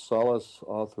Robert Salas,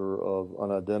 author of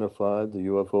Unidentified, the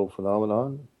UFO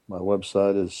Phenomenon. My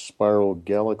website is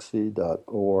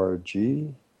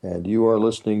spiralgalaxy.org. and you are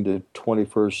listening to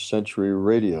 21st Century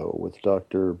Radio with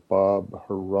Dr. Bob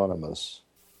Hieronymus.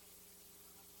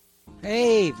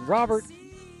 Hey, Robert.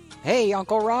 Hey,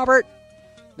 Uncle Robert.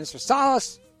 Mr.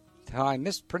 Salas. I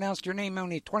mispronounced your name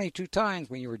only 22 times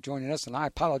when you were joining us, and I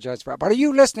apologize for that. But are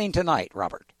you listening tonight,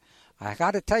 Robert? I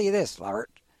got to tell you this, Robert,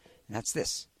 and that's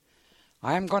this.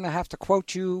 I'm going to have to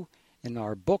quote you in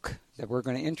our book that we're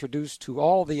going to introduce to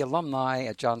all the alumni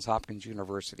at Johns Hopkins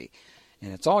University.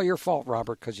 And it's all your fault,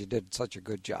 Robert, because you did such a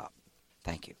good job.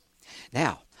 Thank you.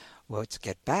 Now, let's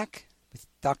get back with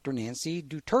Dr. Nancy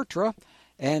Dutertra.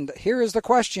 And here is the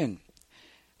question.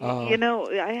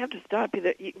 I have to stop you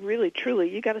there. Really,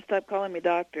 truly, you got to stop calling me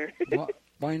doctor.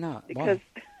 Why not? Because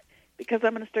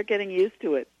I'm going to start getting used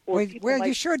to it. Well,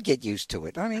 you should get used to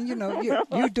it. I mean,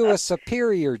 you do a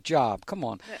superior job. Come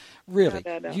on, really,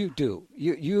 No. you do.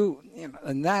 You know,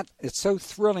 and that it's so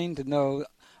thrilling to know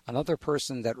another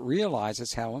person that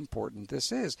realizes how important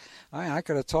this is. I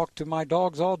could have talked to my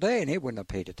dogs all day, and they wouldn't have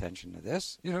paid attention to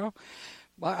this.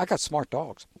 I got smart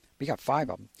dogs. We got 5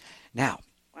 of them now.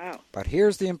 Wow. But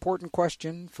here's the important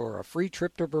question for a free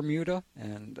trip to Bermuda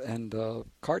and a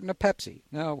carton of Pepsi.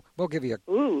 Now, we'll give you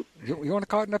a... Ooh. You want a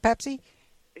carton of Pepsi?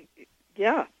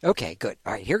 Yeah. Okay, good.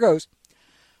 All right, here goes.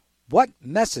 What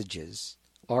messages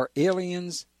are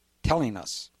aliens telling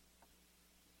us?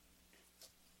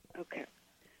 Okay.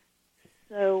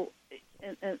 So,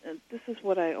 and this is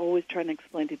what I always try to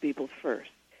explain to people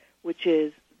first, which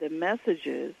is the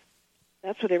messages.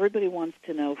 That's what everybody wants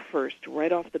to know first,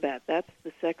 right off the bat. That's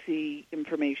the sexy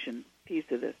information piece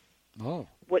of this. Oh.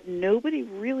 What nobody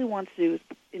really wants to do is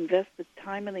invest the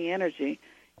time and the energy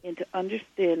into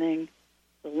understanding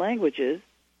the languages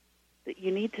that you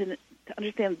need to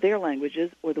understand their languages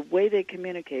or the way they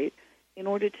communicate in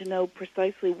order to know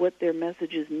precisely what their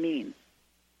messages mean.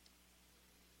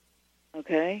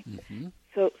 Okay? Mm-hmm.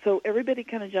 So everybody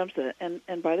kind of jumps at it.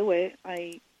 And by the way,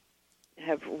 I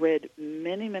have read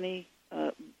many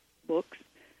books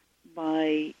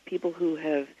by people who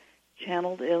have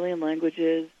channeled alien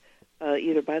languages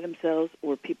either by themselves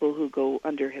or people who go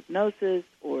under hypnosis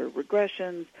or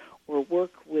regressions or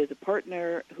work with a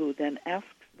partner who then asks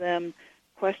them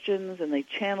questions and they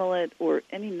channel it or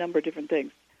any number of different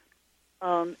things.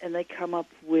 And they're coming up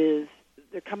with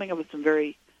some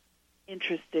very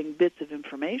interesting bits of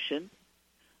information.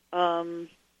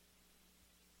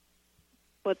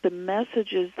 But the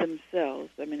messages themselves,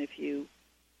 I mean, if you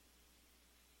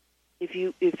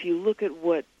look at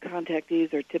what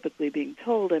contactees are typically being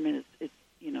told, I mean, it's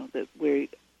that we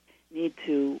need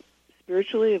to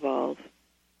spiritually evolve,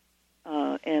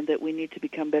 and that we need to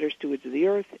become better stewards of the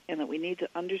earth, and that we need to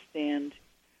understand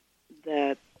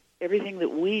that everything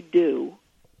that we do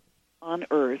on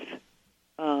Earth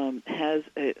has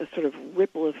a sort of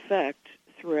ripple effect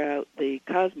throughout the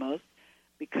cosmos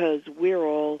because we're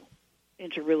all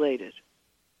interrelated.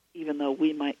 Even though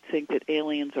we might think that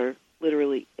aliens are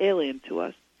literally alien to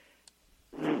us,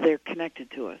 they're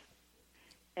connected to us.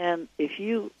 And if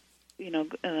you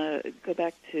go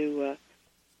back to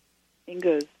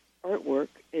Ingo's artwork,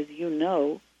 as you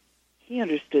know, he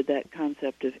understood that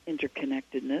concept of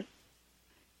interconnectedness.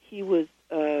 He was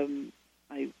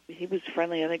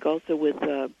friendly, I think, also with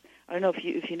I don't know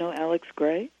if you know Alex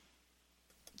Gray.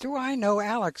 Do I know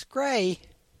Alex Gray?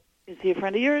 Is he a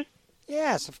friend of yours?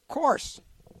 Yes, of course.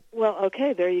 Well,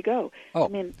 okay, there you go. Oh, I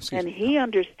mean, excuse me. He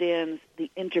understands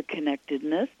the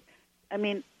interconnectedness. I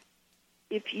mean,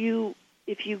 if you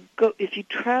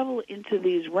travel into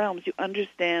these realms, you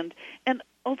understand. And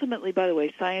ultimately, by the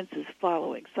way, science is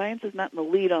following. Science is not in the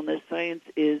lead on this. Science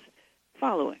is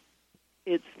following.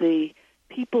 It's the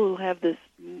people who have this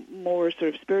more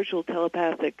sort of spiritual,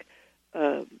 telepathic,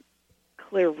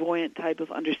 clairvoyant type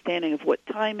of understanding of what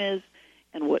time is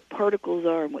and what particles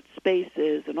are and what space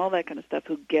is and all that kind of stuff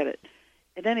who get it.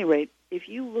 At any rate, if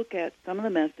you look at some of the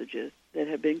messages that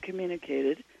have been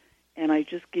communicated, and I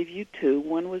just give you 2.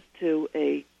 One was to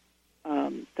a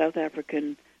South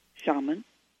African shaman,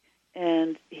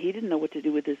 and he didn't know what to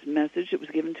do with this message. It was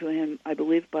given to him, I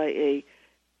believe, by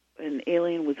an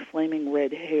alien with flaming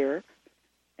red hair,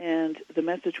 and the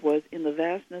message was, in the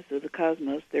vastness of the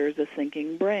cosmos, there is a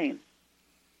thinking brain.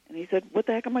 And he said, what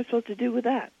the heck am I supposed to do with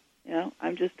that?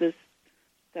 I'm just this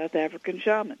South African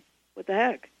shaman. What the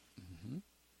heck? Mm-hmm.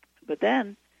 But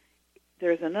then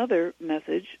there's another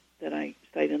message that I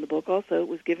cite in the book also. It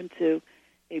was given to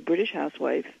a British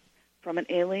housewife from an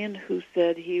alien who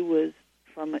said he was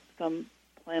from some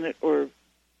planet or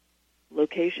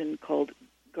location called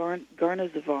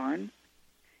Garnazavarn.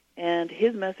 And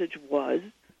his message was,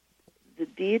 the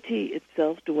deity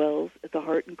itself dwells at the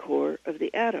heart and core of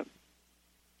the atom.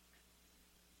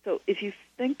 So if you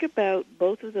think about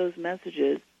both of those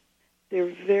messages,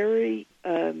 they're very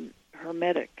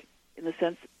hermetic in the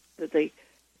sense that they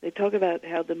talk about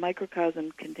how the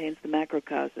microcosm contains the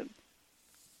macrocosm.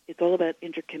 It's all about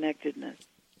interconnectedness.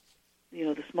 You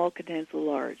know, the small contains the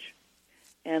large,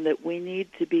 and that we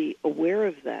need to be aware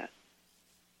of that.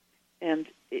 And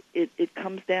it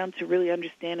comes down to really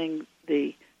understanding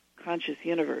the conscious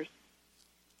universe.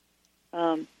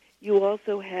 You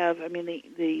also have, I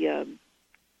mean,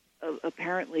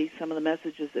 apparently some of the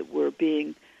messages that were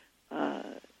being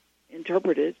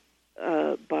interpreted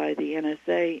by the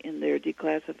NSA in their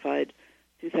declassified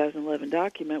 2011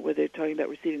 document, where they're talking about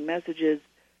receiving messages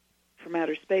from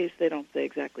outer space. They don't say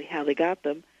exactly how they got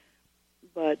them,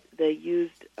 but they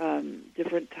used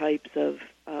different types of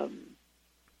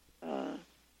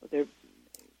their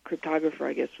cryptographer,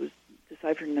 I guess, was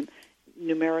deciphering them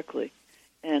numerically,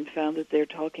 and found that they're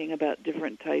talking about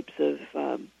different types of,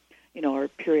 our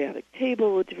periodic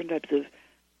table, different types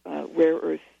of rare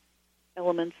earth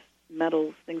elements,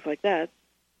 metals, things like that.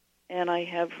 And I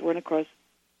have run across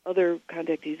other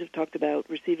contactees who've talked about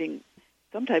receiving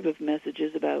some type of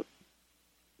messages about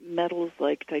metals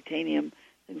like titanium,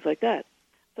 things like that.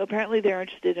 So apparently they're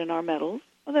interested in our metals.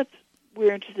 Well,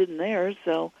 we're interested in theirs,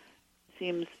 so it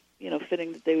seems,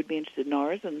 fitting that they would be interested in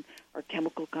ours and our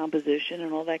chemical composition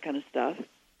and all that kind of stuff.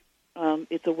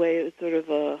 It's a way, it's sort of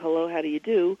a hello, how do you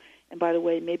do? And by the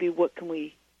way, maybe what can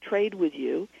we trade with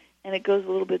you? And it goes a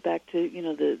little bit back to,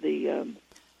 the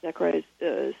Zecharia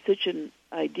Sitchin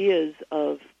ideas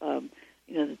of,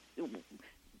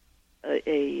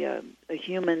 a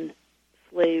human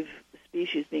slave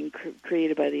species being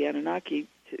created by the Anunnaki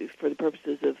for the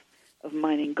purposes of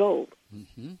mining gold.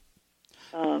 Mm-hmm.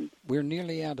 We're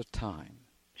nearly out of time.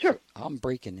 Sure. So I'm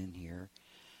breaking in here.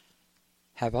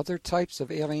 Have other types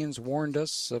of aliens warned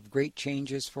us of great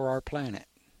changes for our planet?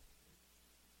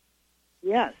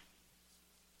 Yes.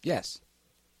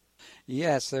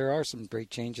 Yes, there are some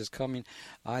great changes coming,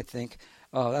 I think.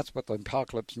 That's what the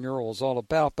Apocalypse mural is all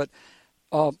about. But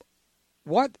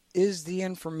what is the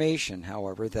information,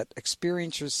 however, that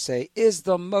experiencers say is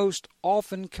the most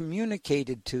often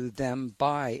communicated to them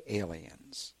by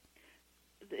aliens?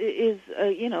 Is,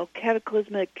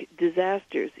 cataclysmic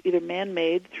disasters, either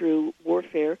man-made through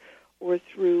warfare or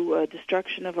through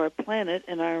destruction of our planet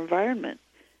and our environment.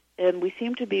 And we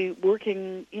seem to be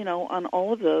working, on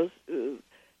all of those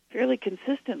fairly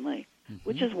consistently,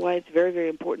 which is why it's very, very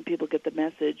important people get the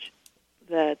message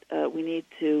that we need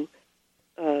to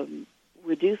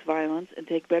reduce violence and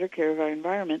take better care of our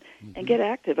environment and get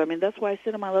active. I mean, that's why I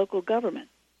sit in my local government.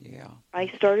 Yeah. I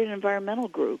started an environmental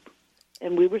group,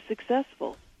 and we were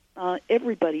successful.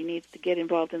 Everybody needs to get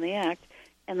involved in the act,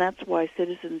 and that's why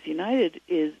Citizens United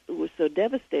was so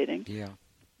devastating. Yeah.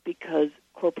 Because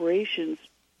corporations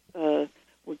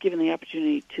were given the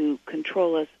opportunity to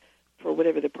control us for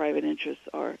whatever the private interests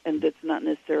are, and that's not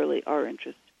necessarily our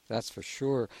interest. That's for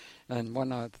sure. And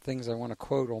one of the things I want to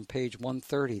quote on page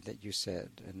 130 that you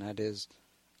said, and that is,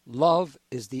 love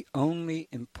is the only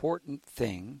important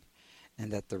thing,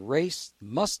 and that the race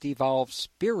must evolve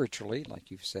spiritually,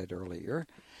 like you said earlier,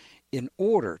 in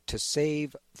order to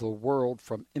save the world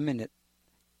from imminent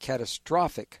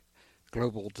catastrophic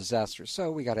global disasters.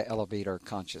 So we got to elevate our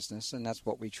consciousness, and that's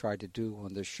what we try to do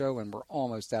on this show, and we're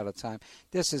almost out of time.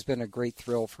 This has been a great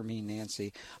thrill for me,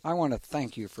 Nancy. I want to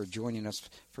thank you for joining us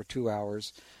for 2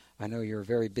 hours. I know you're a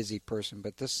very busy person,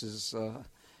 but this is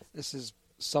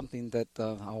something that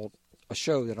a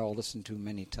show that I'll listen to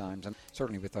many times, and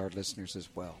certainly with our listeners as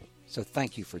well. So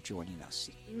thank you for joining us.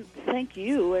 Thank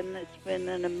you, and it's been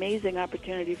an amazing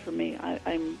opportunity for me.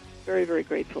 I'm very, very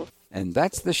grateful. And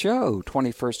that's the show.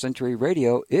 21st Century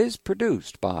Radio is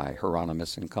produced by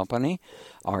Hieronymus and Company.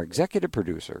 Our executive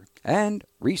producer and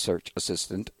research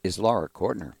assistant is Laura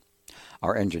Kortner.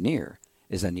 Our engineer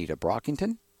is Anita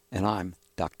Brockington, and I'm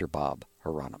Dr. Bob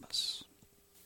Hieronymus.